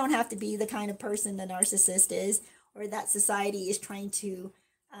 We don't have to be the kind of person the narcissist is or that society is trying to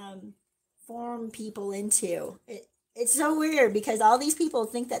form people into. It's so weird because all these people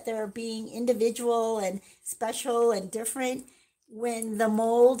think that they're being individual and special and different when the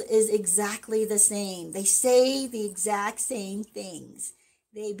mold is exactly the same. They say the exact same things.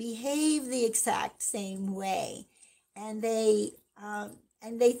 They behave the exact same way. And they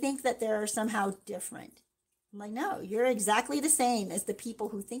think that they're somehow different. I'm like, no, you're exactly the same as the people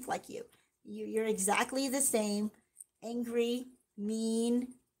who think like you. You're exactly the same angry, mean,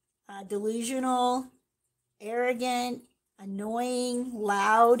 delusional, arrogant, annoying,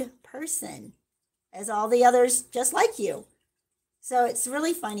 loud person as all the others just like you. So it's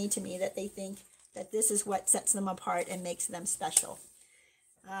really funny to me that they think that this is what sets them apart and makes them special.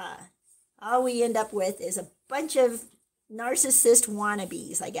 All we end up with is a bunch of narcissist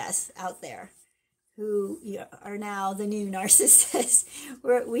wannabes, I guess, out there, who are now the new narcissists.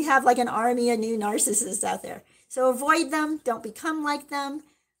 We have like an army of new narcissists out there. So avoid them. Don't become like them.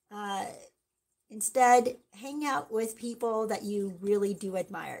 Instead, hang out with people that you really do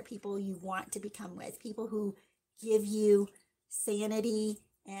admire, people you want to become with, people who give you sanity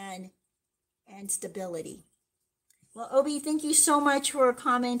and stability. Well, Obi, thank you so much for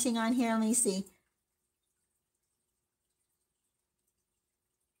commenting on here. Let me see.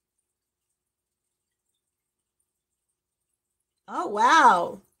 Oh,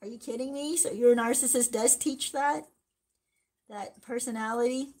 wow. Are you kidding me? So your narcissist does teach that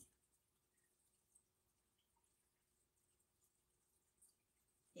personality?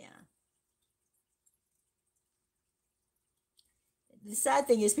 Yeah. The sad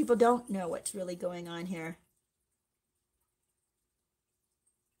thing is people don't know what's really going on here.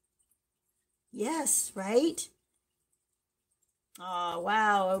 Yes, right? Oh,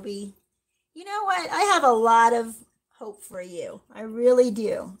 wow, Obi. You know what? I have a lot of hope for you. I really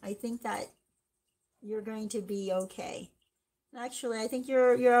do. I think that you're going to be okay. Actually, I think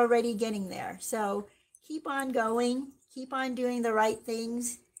you're already getting there. So keep on going. Keep on doing the right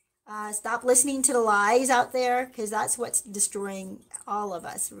things. Stop listening to the lies out there, because that's what's destroying all of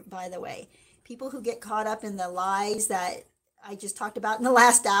us, by the way. People who get caught up in the lies that I just talked about in the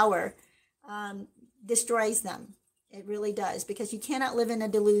last hour, destroys them. It really does, because you cannot live in a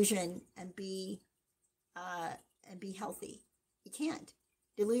delusion and be healthy. You can't.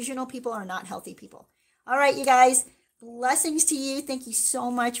 Delusional people are not healthy people. All right, you guys. Blessings to you. Thank you so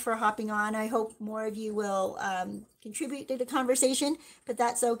much for hopping on. I hope more of you will contribute to the conversation, but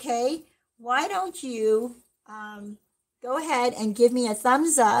that's okay. Why don't you go ahead and give me a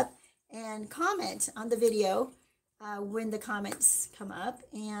thumbs up and comment on the video when the comments come up,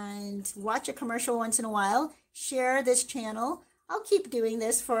 and watch a commercial once in a while. Share this channel. I'll keep doing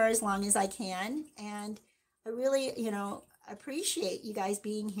this for as long as I can, and I really, appreciate you guys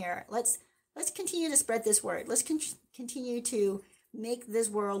being here. Let's continue to spread this word. Let's continue to make this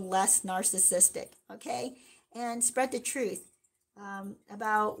world less narcissistic, okay? And spread the truth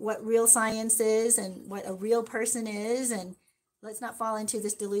about what real science is and what a real person is. And let's not fall into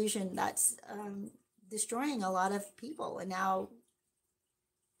this delusion that's destroying a lot of people and now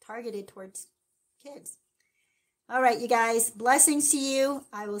targeted towards kids. All right, you guys, blessings to you.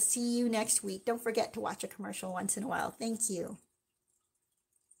 I will see you next week. Don't forget to watch a commercial once in a while. Thank you.